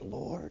is it,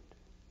 Lord?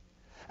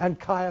 And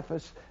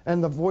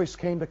the voice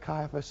came to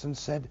Caiaphas and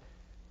said,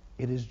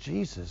 it is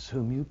Jesus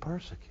whom you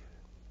persecuted.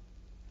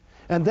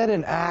 And then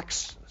in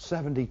Acts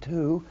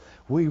 72,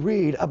 we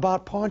read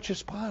about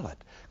Pontius Pilate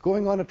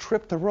going on a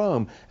trip to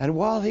Rome, and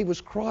while he was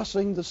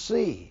crossing the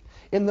sea,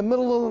 in the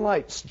middle of the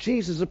night,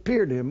 Jesus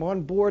appeared to him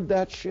on board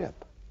that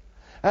ship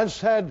and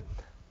said,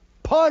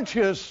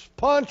 Pontius,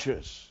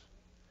 Pontius.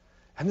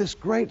 And this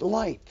great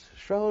light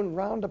shone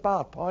round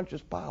about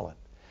Pontius Pilate.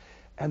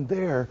 And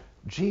there,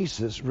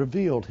 Jesus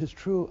revealed his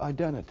true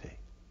identity.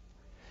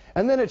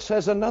 And then it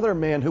says another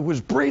man who was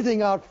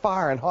breathing out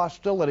fire and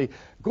hostility,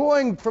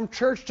 going from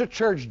church to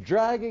church,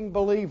 dragging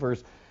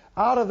believers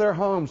out of their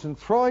homes and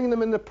throwing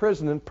them into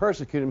prison and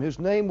persecuting them, whose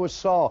name was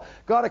Saul,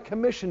 got a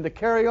commission to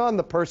carry on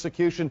the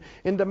persecution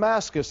in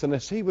Damascus. And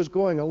as he was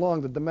going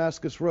along the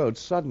Damascus road,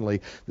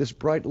 suddenly this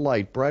bright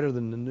light, brighter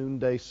than the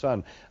noonday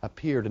sun,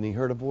 appeared, and he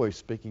heard a voice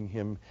speaking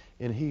him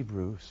in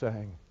Hebrew,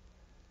 saying,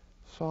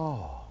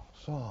 Saul,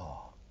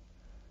 Saul.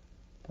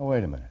 Oh,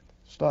 wait a minute.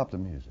 Stop the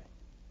music.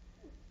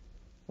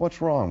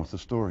 What's wrong with the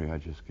story I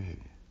just gave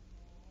you?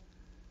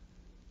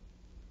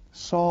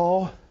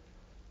 Saul,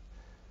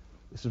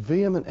 this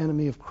vehement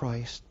enemy of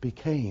Christ,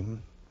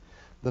 became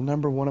the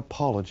number one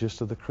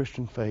apologist of the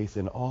Christian faith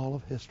in all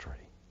of history.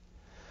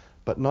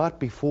 but not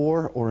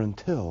before or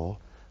until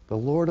the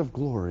Lord of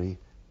glory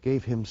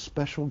gave him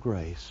special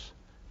grace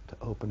to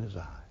open his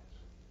eyes.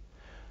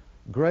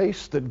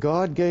 Grace that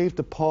God gave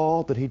to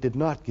Paul that he did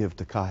not give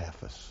to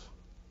Caiaphas,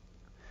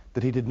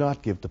 that he did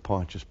not give to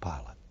Pontius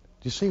Pilate.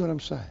 Do you see what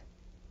I'm saying?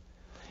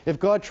 If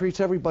God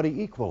treats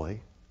everybody equally,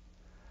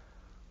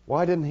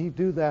 why didn't he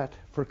do that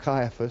for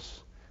Caiaphas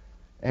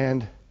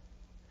and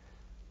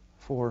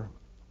for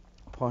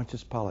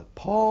Pontius Pilate?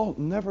 Paul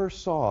never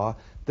saw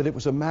that it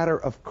was a matter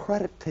of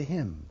credit to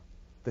him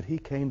that he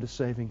came to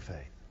saving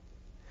faith.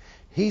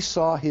 He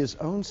saw his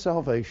own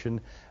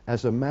salvation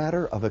as a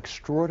matter of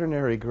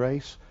extraordinary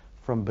grace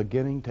from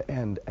beginning to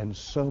end, and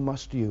so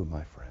must you,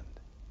 my friend.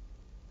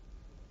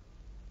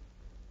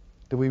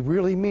 Do we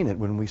really mean it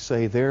when we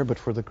say, there, but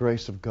for the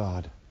grace of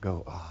God,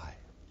 go I?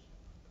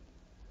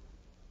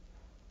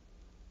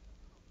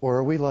 Or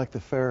are we like the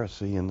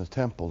Pharisee in the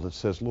temple that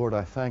says, Lord,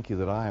 I thank you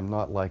that I am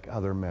not like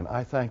other men.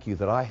 I thank you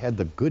that I had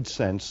the good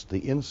sense, the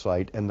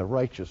insight, and the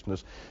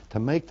righteousness to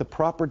make the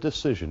proper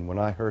decision when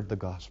I heard the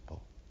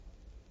gospel.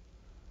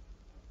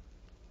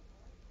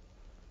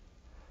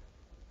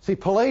 See,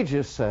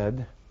 Pelagius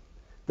said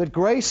that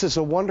grace is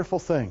a wonderful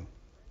thing.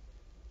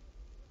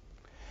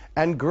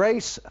 And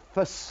grace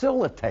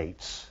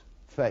facilitates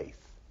faith.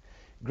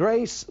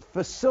 Grace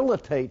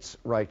facilitates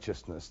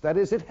righteousness. That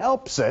is, it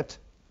helps it,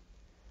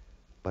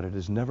 but it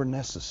is never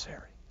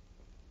necessary.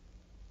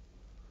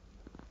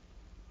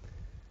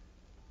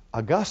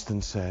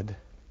 Augustine said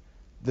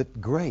that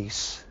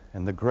grace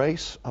and the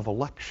grace of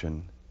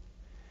election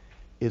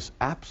is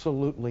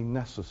absolutely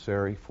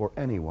necessary for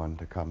anyone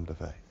to come to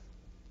faith.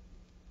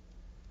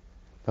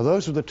 Now,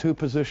 those are the two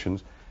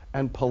positions,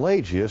 and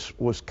Pelagius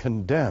was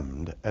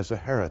condemned as a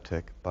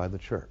heretic by the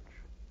church.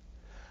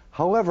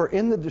 However,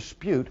 in the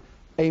dispute,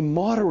 a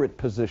moderate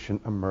position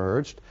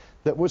emerged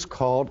that was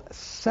called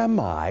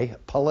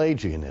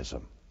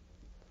semi-Pelagianism.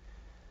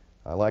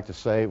 I like to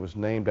say it was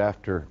named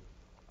after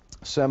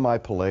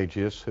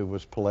Semi-Pelagius, who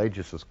was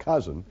Pelagius'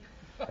 cousin,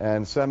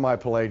 and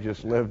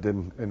Semi-Pelagius lived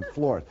in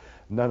Florence.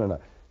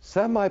 No.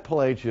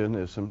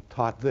 Semi-Pelagianism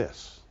taught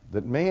this,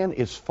 that man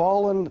is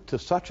fallen to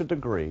such a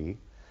degree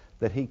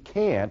that he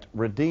can't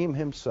redeem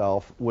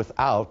himself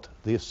without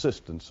the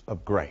assistance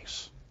of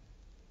grace.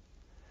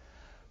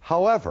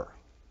 However,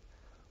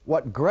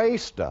 what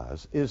grace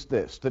does is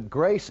this, that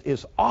grace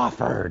is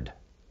offered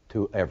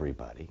to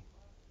everybody,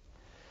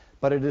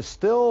 but it is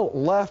still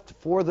left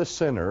for the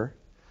sinner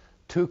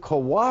to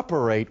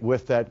cooperate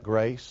with that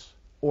grace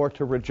or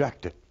to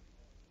reject it.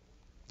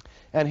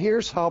 And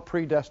here's how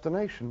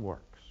predestination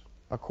works,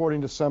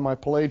 according to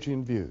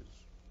semi-Pelagian views.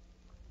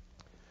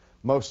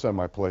 Most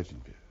semi-Pelagian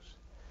views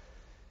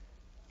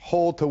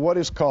hold to what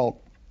is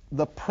called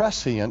the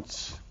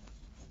prescience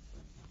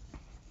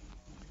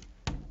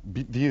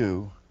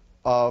view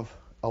of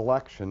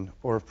election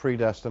or of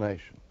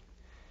predestination.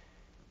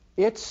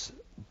 It's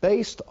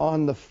based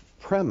on the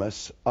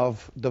premise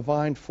of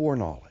divine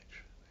foreknowledge.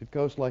 It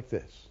goes like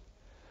this,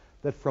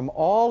 that from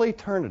all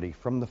eternity,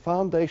 from the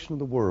foundation of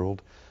the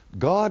world,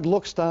 God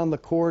looks down the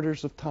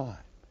corridors of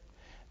time,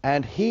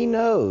 and he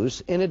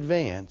knows in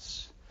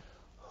advance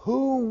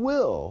who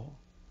will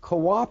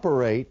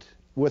cooperate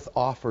with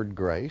offered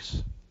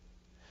grace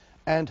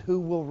and who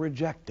will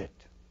reject it.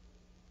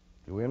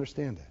 Do we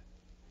understand that?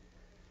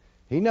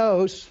 He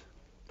knows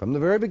from the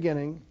very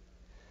beginning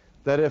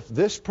that if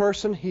this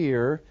person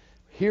here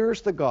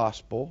hears the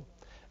gospel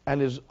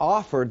and is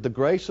offered the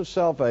grace of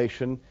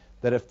salvation,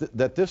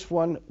 that this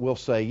one will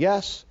say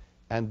yes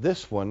and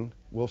this one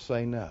will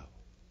say no.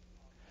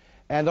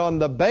 And on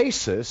the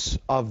basis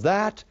of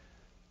that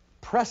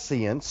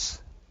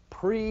prescience,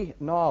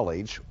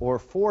 pre-knowledge or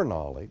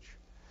foreknowledge,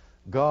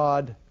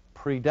 God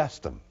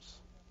predestines.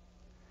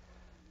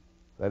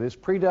 That is,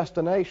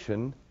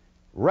 predestination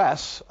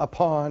rests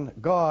upon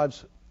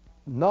God's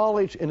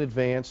knowledge in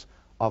advance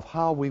of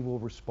how we will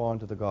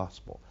respond to the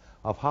gospel,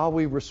 of how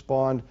we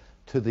respond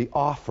to the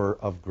offer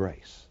of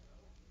grace.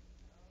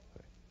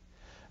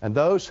 And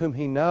those whom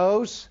he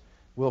knows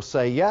will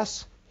say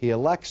yes, he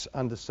elects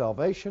unto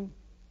salvation.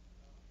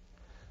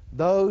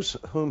 Those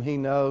whom he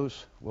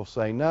knows will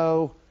say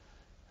no,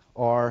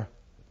 or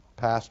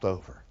passed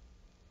over.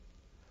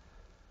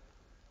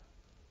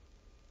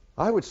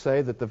 I would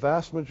say that the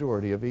vast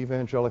majority of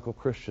evangelical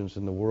Christians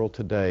in the world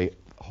today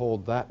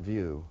hold that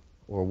view,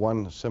 or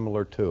one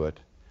similar to it,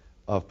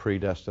 of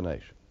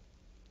predestination.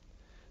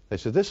 They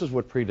say this is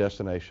what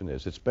predestination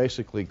is. It's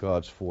basically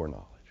God's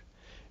foreknowledge.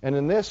 And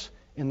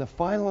in the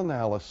final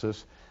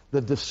analysis,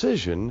 the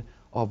decision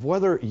of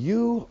whether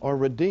you are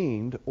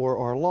redeemed or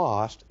are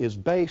lost is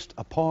based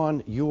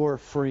upon your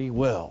free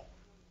will,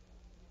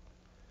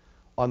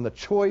 on the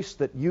choice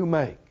that you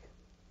make.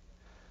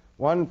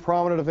 One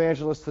prominent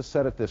evangelist has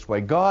said it this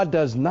way: God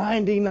does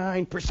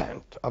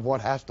 99% of what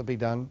has to be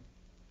done,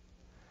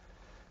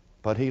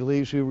 but he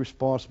leaves you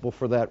responsible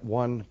for that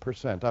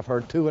 1%. I've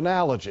heard two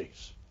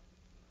analogies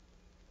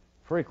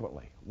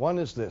frequently. One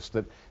is this,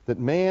 that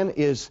man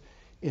is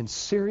in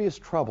serious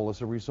trouble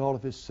as a result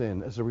of his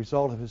sin, as a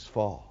result of his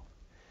fall.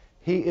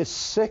 He is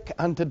sick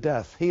unto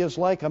death. He is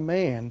like a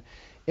man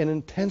in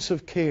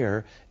intensive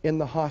care in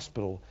the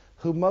hospital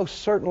who most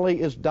certainly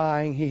is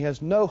dying. He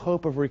has no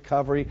hope of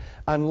recovery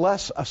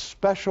unless a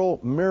special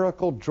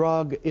miracle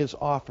drug is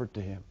offered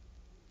to him.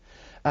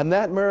 And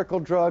that miracle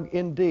drug,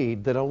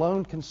 indeed, that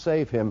alone can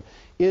save him,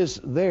 is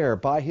there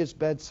by his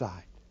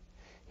bedside.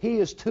 He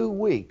is too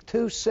weak,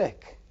 too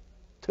sick,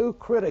 too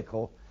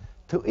critical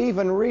to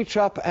even reach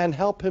up and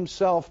help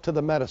himself to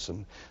the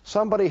medicine.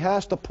 Somebody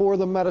has to pour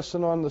the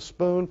medicine on the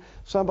spoon.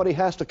 Somebody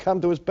has to come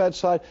to his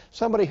bedside.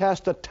 Somebody has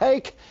to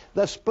take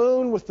the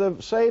spoon with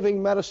the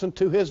saving medicine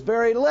to his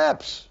very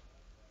lips.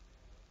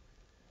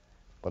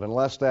 But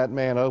unless that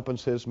man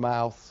opens his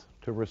mouth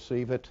to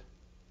receive it,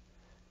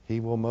 he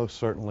will most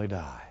certainly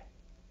die.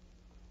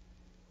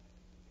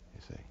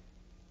 You see.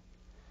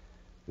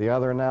 The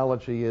other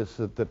analogy is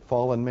that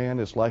fallen man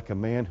is like a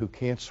man who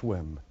can't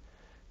swim,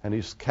 and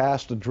he's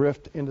cast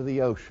adrift into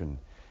the ocean.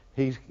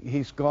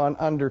 He's gone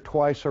under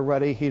twice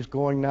already. He's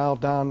going now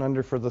down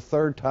under for the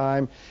third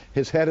time.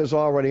 His head is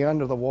already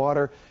under the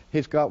water.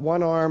 He's got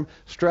one arm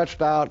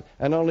stretched out,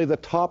 and only the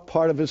top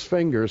part of his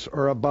fingers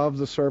are above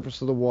the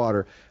surface of the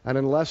water. And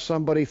unless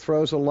somebody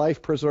throws a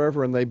life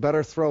preserver, and they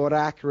better throw it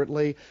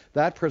accurately,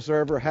 that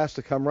preserver has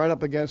to come right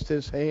up against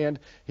his hand.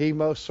 He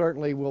most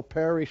certainly will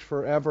perish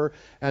forever.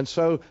 And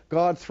so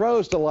God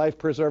throws the life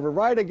preserver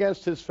right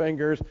against his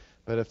fingers.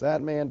 But if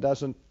that man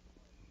doesn't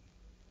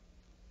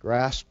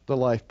grasp the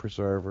life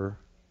preserver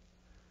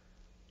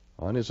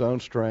on his own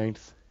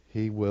strength,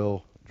 he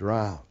will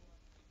drown.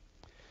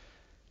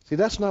 See,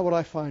 that's not what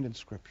I find in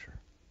Scripture.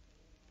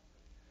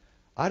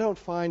 I don't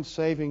find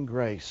saving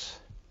grace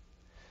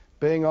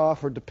being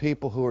offered to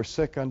people who are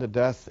sick unto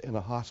death in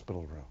a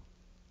hospital room.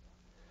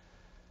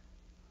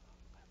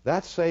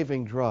 That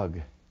saving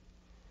drug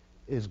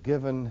is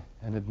given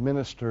and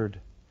administered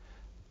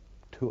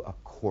to a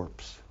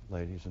corpse,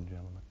 ladies and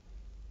gentlemen,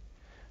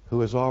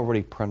 who is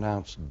already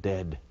pronounced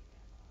dead,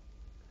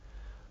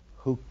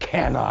 who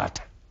cannot,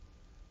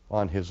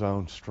 on his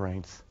own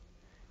strength,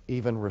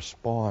 even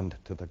respond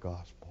to the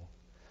gospel.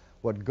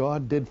 What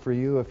God did for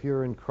you if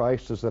you're in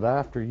Christ is that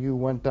after you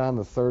went down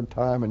the third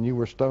time and you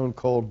were stone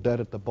cold dead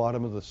at the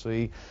bottom of the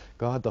sea,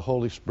 God, the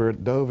Holy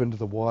Spirit, dove into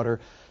the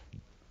water,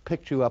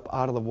 picked you up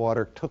out of the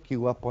water, took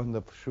you up on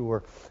the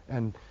shore,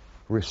 and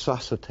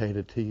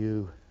resuscitated to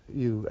you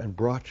and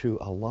brought you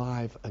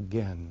alive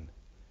again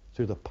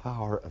through the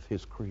power of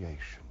his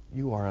creation.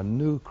 You are a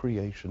new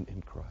creation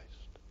in Christ.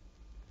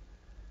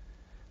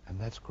 And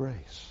that's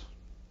grace.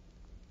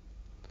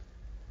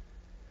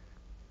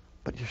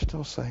 But you're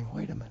still saying,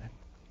 wait a minute.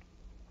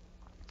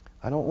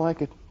 I don't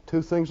like it.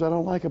 Two things I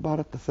don't like about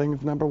it. The thing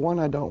number one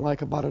I don't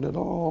like about it at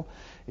all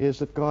is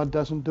that God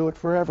doesn't do it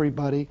for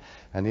everybody.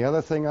 And the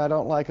other thing I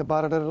don't like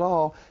about it at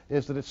all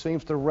is that it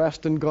seems to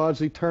rest in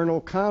God's eternal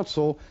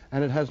counsel,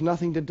 and it has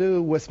nothing to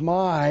do with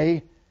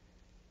my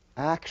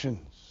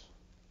actions.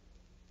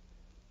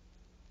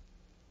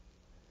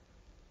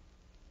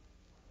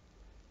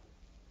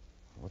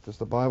 What does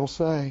the Bible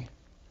say?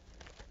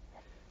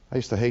 I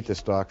used to hate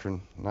this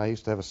doctrine, and I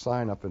used to have a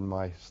sign up in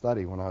my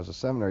study when I was a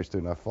seminary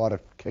student. I fought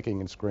it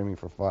kicking and screaming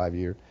for 5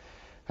 years.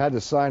 Had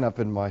this sign up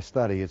in my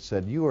study. It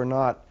said, you are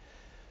not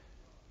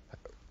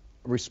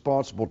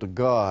responsible to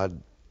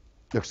God.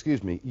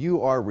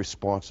 You are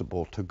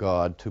responsible to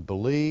God to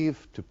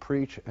believe, to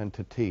preach, and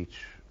to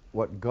teach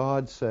what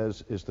God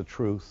says is the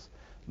truth,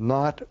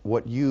 not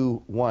what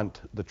you want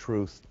the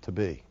truth to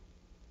be.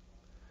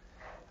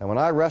 And when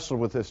I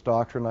wrestled with this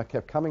doctrine, I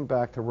kept coming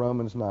back to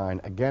Romans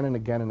 9 again and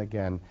again and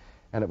again.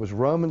 And it was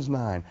Romans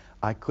 9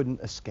 I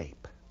couldn't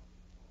escape,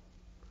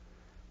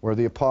 where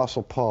the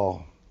Apostle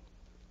Paul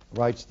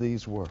writes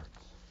these words.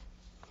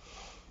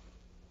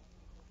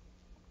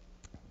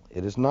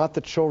 It is not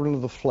the children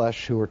of the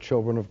flesh who are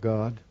children of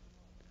God,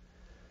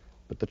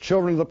 but the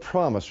children of the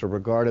promise are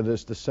regarded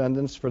as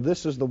descendants. For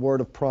this is the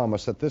word of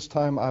promise, at this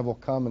time I will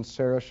come and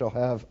Sarah shall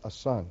have a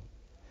son.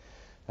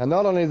 And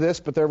not only this,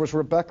 but there was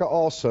Rebekah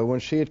also,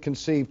 when she had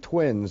conceived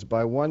twins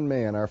by one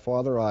man, our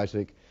father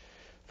Isaac.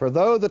 For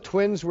though the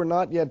twins were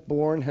not yet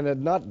born and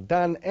had not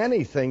done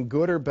anything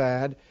good or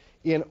bad,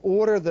 in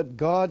order that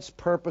God's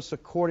purpose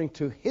according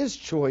to his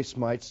choice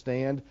might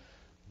stand,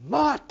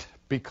 not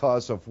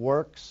because of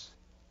works,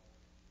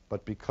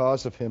 but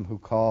because of him who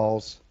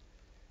calls,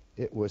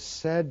 it was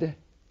said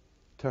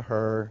to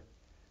her,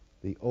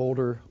 the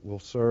older will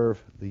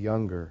serve the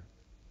younger.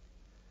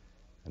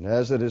 And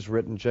as it is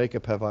written,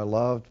 Jacob have I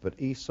loved,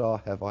 but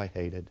Esau have I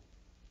hated.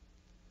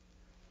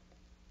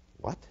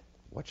 What?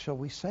 What shall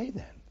we say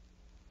then?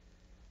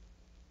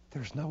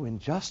 There's no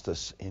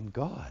injustice in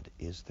God,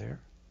 is there?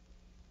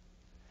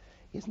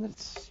 Isn't it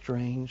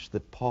strange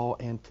that Paul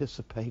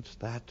anticipates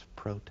that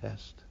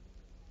protest?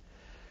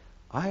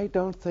 I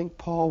don't think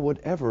Paul would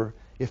ever,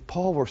 if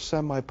Paul were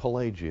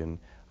semi-Pelagian,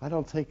 I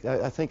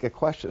think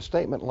a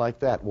statement like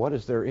that, what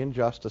is there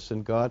injustice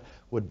in God,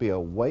 would be a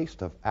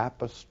waste of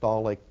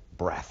apostolic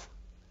breath.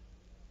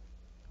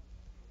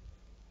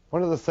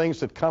 One of the things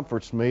that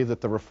comforts me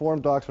that the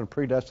Reformed doctrine of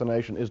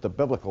predestination is the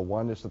biblical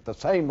one is that the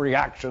same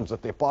reactions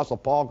that the Apostle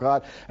Paul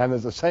got and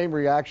there's the same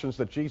reactions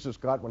that Jesus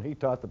got when he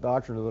taught the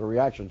doctrine are the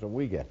reactions that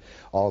we get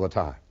all the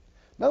time.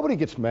 Nobody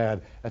gets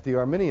mad at the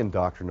Arminian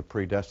doctrine of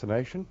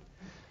predestination.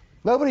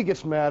 Nobody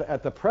gets mad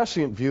at the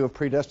prescient view of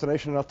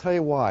predestination, and I'll tell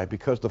you why.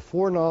 Because the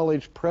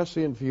foreknowledge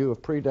prescient view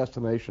of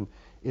predestination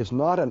is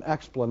not an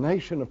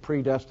explanation of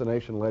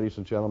predestination, ladies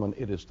and gentlemen.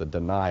 It is the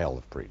denial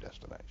of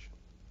predestination.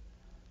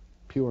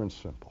 Pure and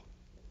simple.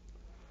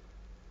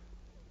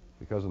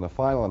 Because in the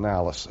final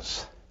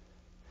analysis,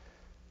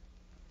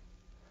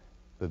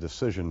 the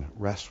decision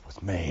rests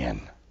with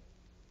man.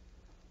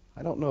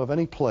 I don't know of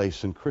any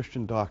place in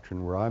Christian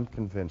doctrine where I'm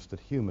convinced that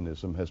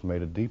humanism has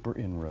made a deeper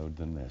inroad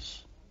than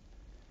this.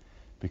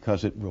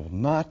 Because it will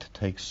not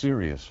take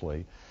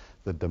seriously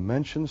the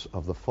dimensions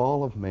of the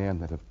fall of man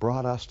that have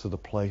brought us to the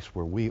place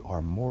where we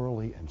are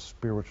morally and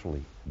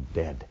spiritually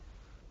dead.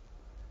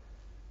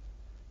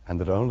 And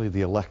that only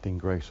the electing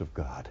grace of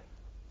God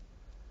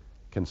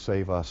can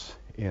save us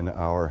in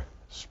our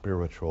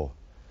spiritual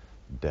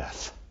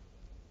death.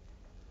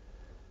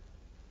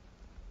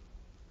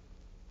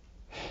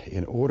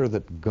 In order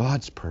that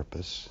God's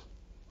purpose,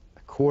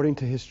 according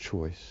to his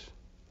choice,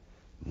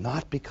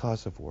 not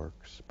because of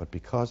works, but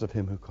because of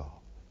him who called.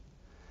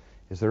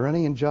 Is there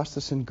any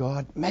injustice in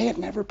God? May it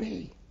never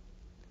be.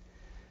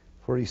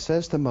 For he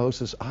says to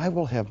Moses, I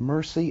will have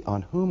mercy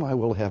on whom I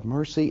will have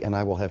mercy, and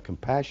I will have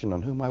compassion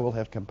on whom I will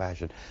have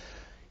compassion.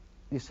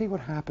 You see what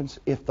happens?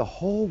 If the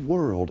whole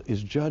world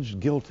is judged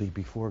guilty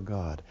before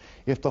God,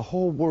 if the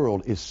whole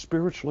world is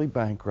spiritually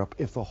bankrupt,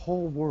 if the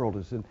whole world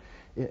is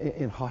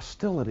in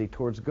hostility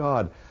towards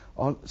God,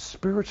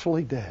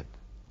 spiritually dead,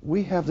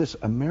 we have this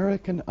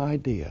American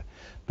idea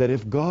that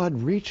if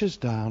God reaches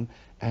down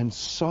and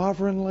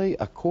sovereignly,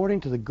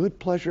 according to the good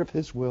pleasure of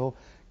his will,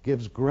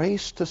 gives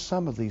grace to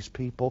some of these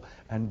people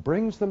and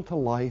brings them to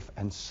life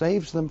and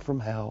saves them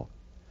from hell,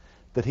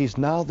 that he's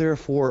now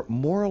therefore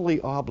morally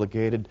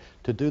obligated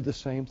to do the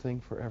same thing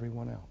for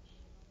everyone else.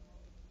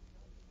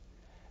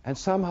 And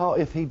somehow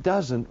if he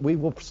doesn't, we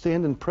will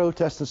stand in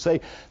protest and say,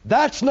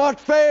 that's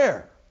not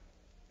fair.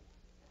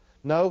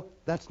 No,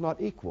 that's not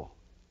equal.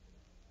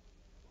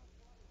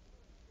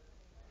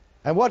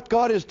 And what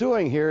God is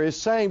doing here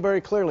is saying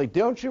very clearly,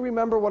 don't you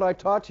remember what I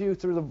taught to you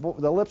through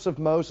the lips of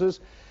Moses?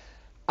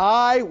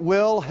 I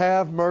will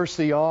have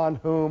mercy on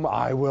whom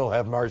I will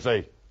have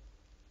mercy.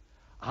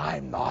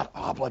 I'm not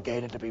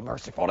obligated to be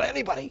merciful to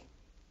anybody.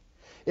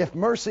 If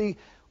mercy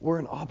were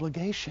an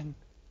obligation,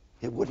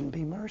 it wouldn't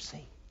be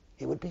mercy.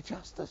 It would be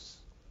justice.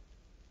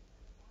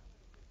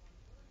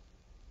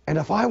 And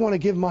if I want to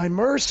give my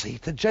mercy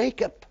to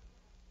Jacob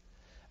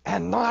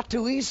and not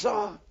to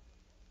Esau,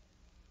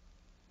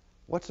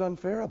 what's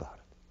unfair about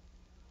it?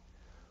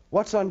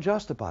 What's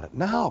unjust about it?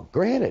 Now,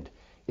 granted,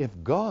 if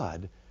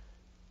God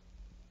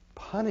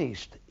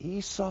punished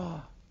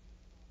Esau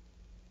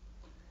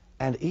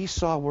and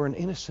Esau were an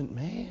innocent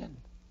man,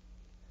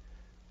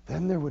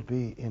 then there would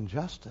be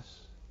injustice.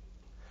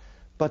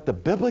 But the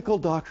biblical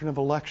doctrine of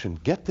election,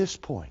 get this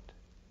point,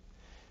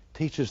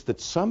 teaches that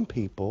some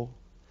people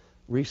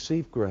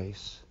receive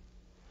grace,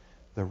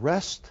 the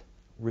rest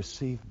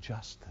receive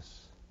justice.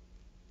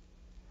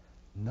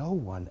 No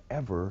one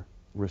ever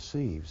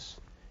receives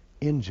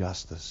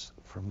injustice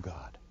from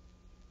God.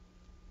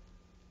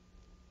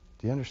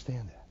 Do you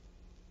understand that?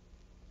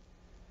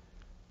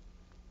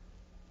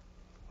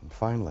 And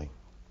finally,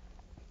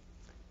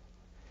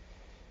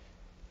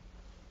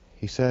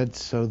 he said,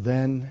 so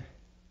then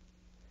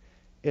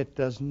it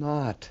does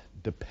not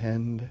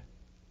depend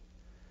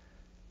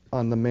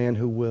on the man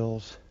who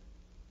wills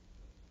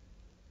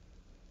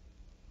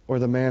or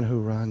the man who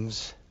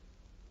runs,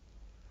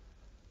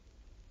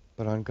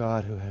 but on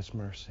God who has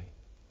mercy.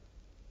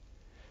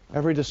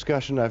 Every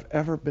discussion I've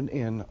ever been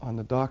in on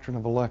the doctrine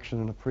of election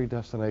and of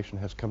predestination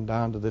has come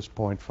down to this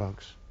point,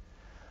 folks.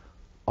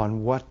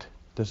 On what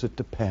does it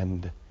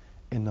depend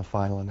in the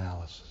final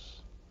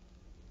analysis?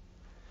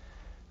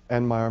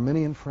 And my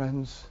Arminian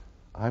friends,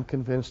 I'm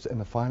convinced in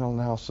the final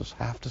analysis,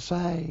 have to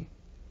say,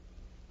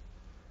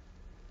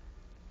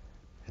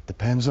 it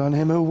depends on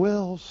him who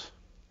wills.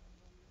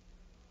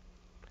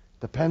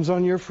 Depends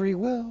on your free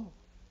will.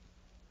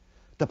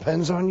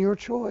 Depends on your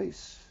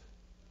choice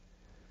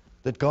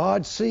that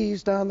God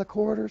sees down the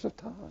corridors of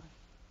time.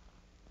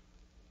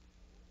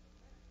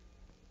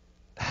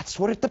 That's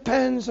what it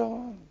depends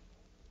on.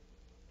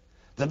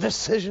 The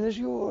decision is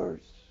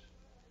yours.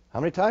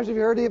 How many times have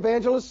you heard the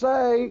evangelist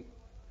say,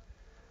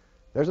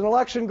 there's an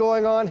election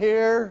going on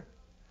here.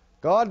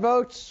 God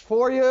votes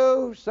for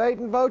you,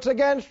 Satan votes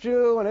against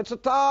you, and it's a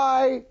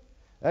tie,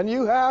 and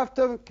you have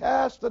to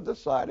cast the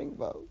deciding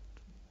vote.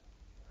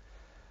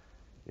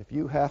 If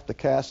you have to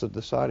cast a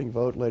deciding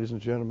vote, ladies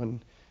and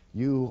gentlemen,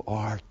 you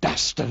are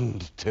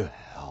destined to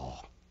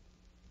hell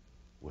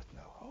with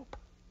no hope.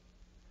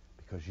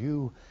 Because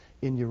you,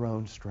 in your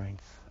own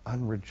strength,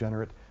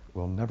 unregenerate,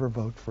 will never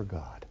vote for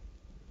God.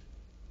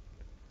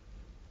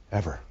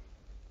 Ever.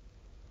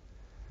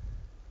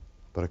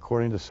 But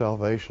according to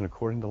salvation,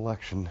 according to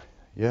election,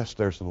 Yes,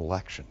 there's an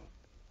election,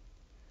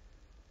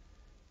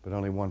 but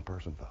only one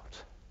person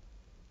votes.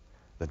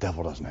 The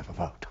devil doesn't have a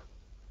vote.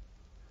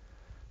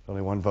 There's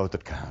only one vote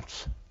that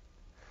counts.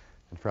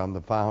 And from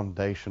the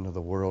foundation of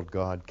the world,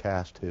 God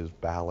cast his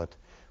ballot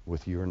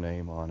with your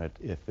name on it,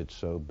 if it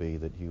so be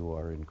that you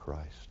are in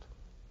Christ.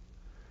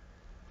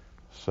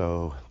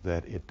 So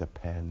that it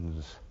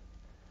depends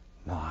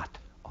not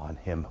on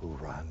him who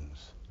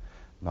runs,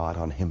 not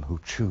on him who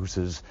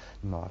chooses,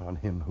 not on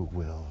him who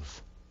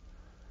wills,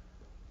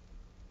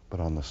 but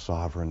on the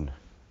sovereign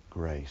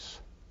grace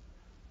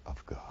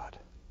of God.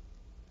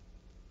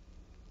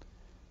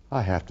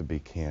 I have to be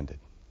candid.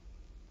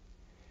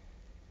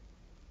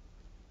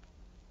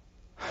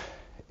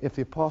 If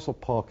the Apostle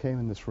Paul came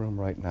in this room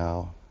right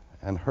now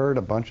and heard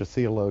a bunch of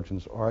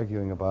theologians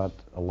arguing about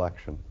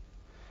election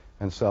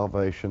and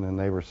salvation, and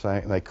they were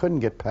saying they couldn't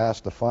get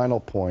past the final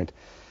point,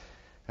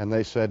 and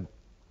they said,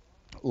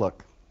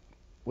 look,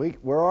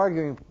 we're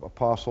arguing,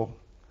 Apostle,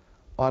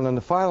 on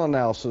the final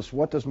analysis,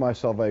 what does my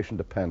salvation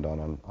depend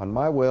on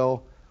my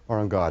will or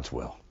on God's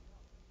will?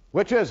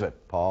 Which is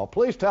it, Paul?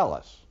 Please tell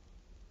us.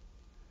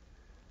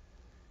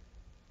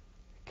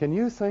 Can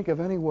you think of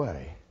any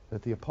way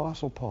that the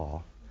Apostle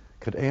Paul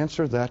could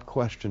answer that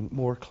question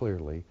more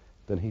clearly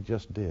than he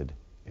just did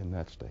in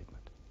that statement?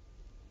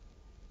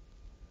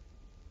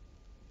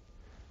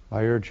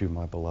 I urge you,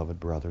 my beloved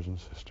brothers and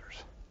sisters,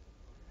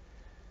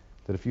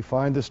 that if you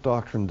find this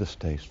doctrine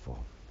distasteful,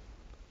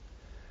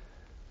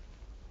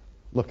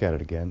 look at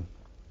it again.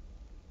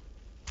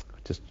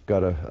 Just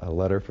got a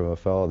letter from a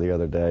fellow the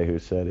other day who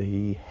said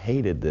he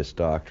hated this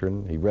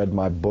doctrine. He read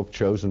my book,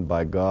 Chosen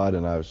by God,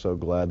 and I was so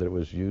glad that it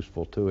was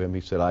useful to him.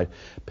 He said, I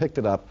picked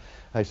it up.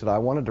 I said, I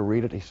wanted to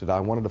read it. He said,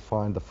 I wanted to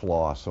find the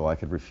flaw so I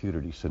could refute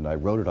it. He said, and I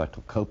wrote it. I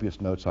took copious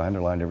notes. I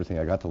underlined everything.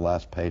 I got to the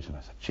last page, and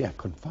I said, gee, I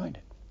couldn't find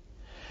it.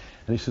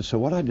 And he said, so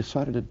what I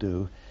decided to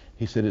do,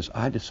 he said, is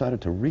I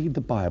decided to read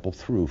the Bible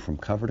through from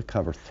cover to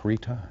cover 3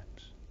 times.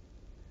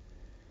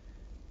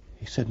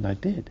 He said, and I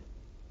did.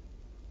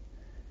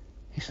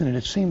 He said, and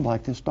it seemed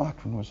like this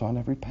doctrine was on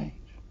every page.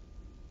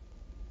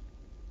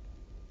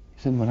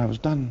 He said, when I was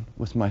done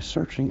with my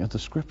searching of the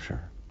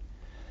Scripture,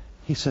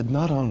 he said,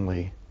 not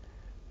only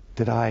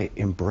did I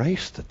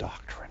embrace the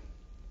doctrine,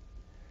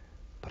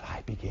 but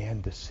I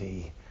began to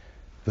see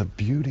the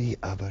beauty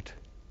of it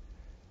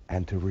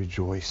and to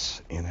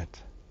rejoice in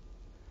it.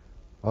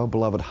 Oh,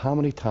 beloved, how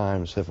many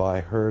times have I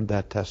heard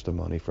that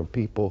testimony from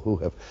people who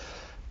have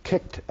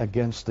kicked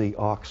against the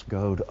ox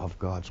goad of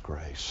God's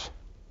grace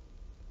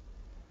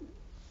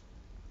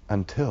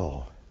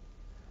until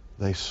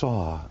they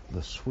saw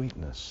the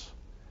sweetness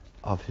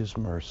of his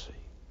mercy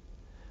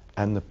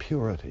and the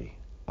purity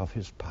of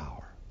his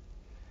power.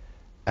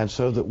 And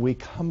so that we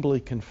humbly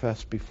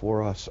confess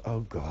before us, oh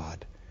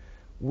God,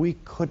 we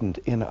couldn't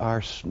in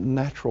our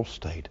natural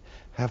state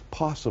have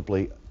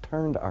possibly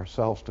turned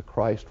ourselves to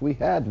Christ. We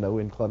had no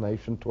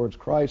inclination towards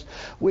Christ.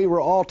 We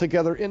were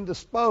altogether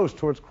indisposed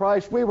towards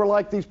Christ. We were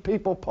like these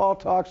people Paul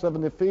talks of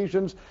in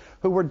Ephesians,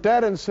 who were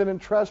dead in sin and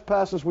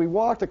trespasses. We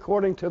walked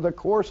according to the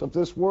course of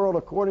this world,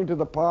 according to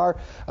the power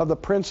of the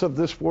prince of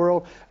this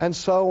world, and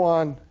so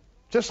on,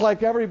 just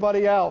like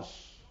everybody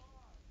else.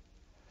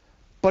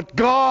 But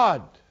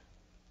God,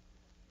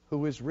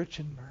 who is rich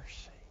in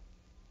mercy,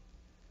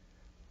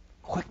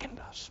 quickened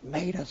us,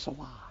 made us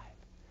alive,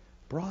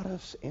 brought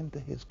us into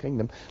his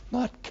kingdom,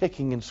 not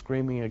kicking and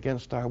screaming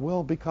against our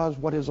will, because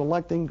what his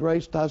electing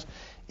grace does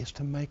is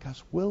to make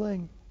us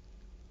willing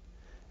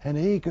and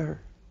eager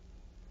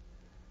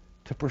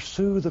to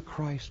pursue the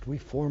Christ we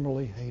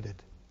formerly hated,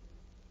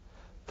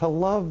 to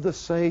love the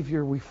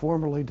Savior we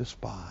formerly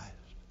despised,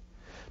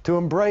 to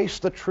embrace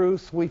the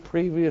truth we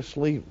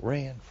previously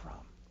ran from.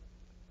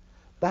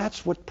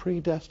 That's what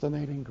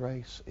predestinating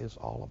grace is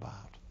all about.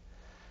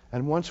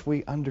 And once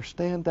we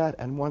understand that,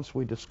 and once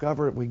we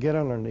discover it, we get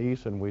on our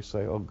knees and we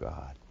say, oh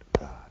God,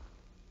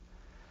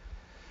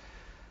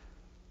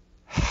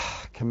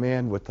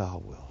 command what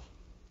thou wilt,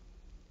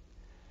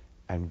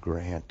 and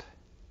grant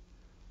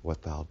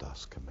what thou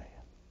dost command.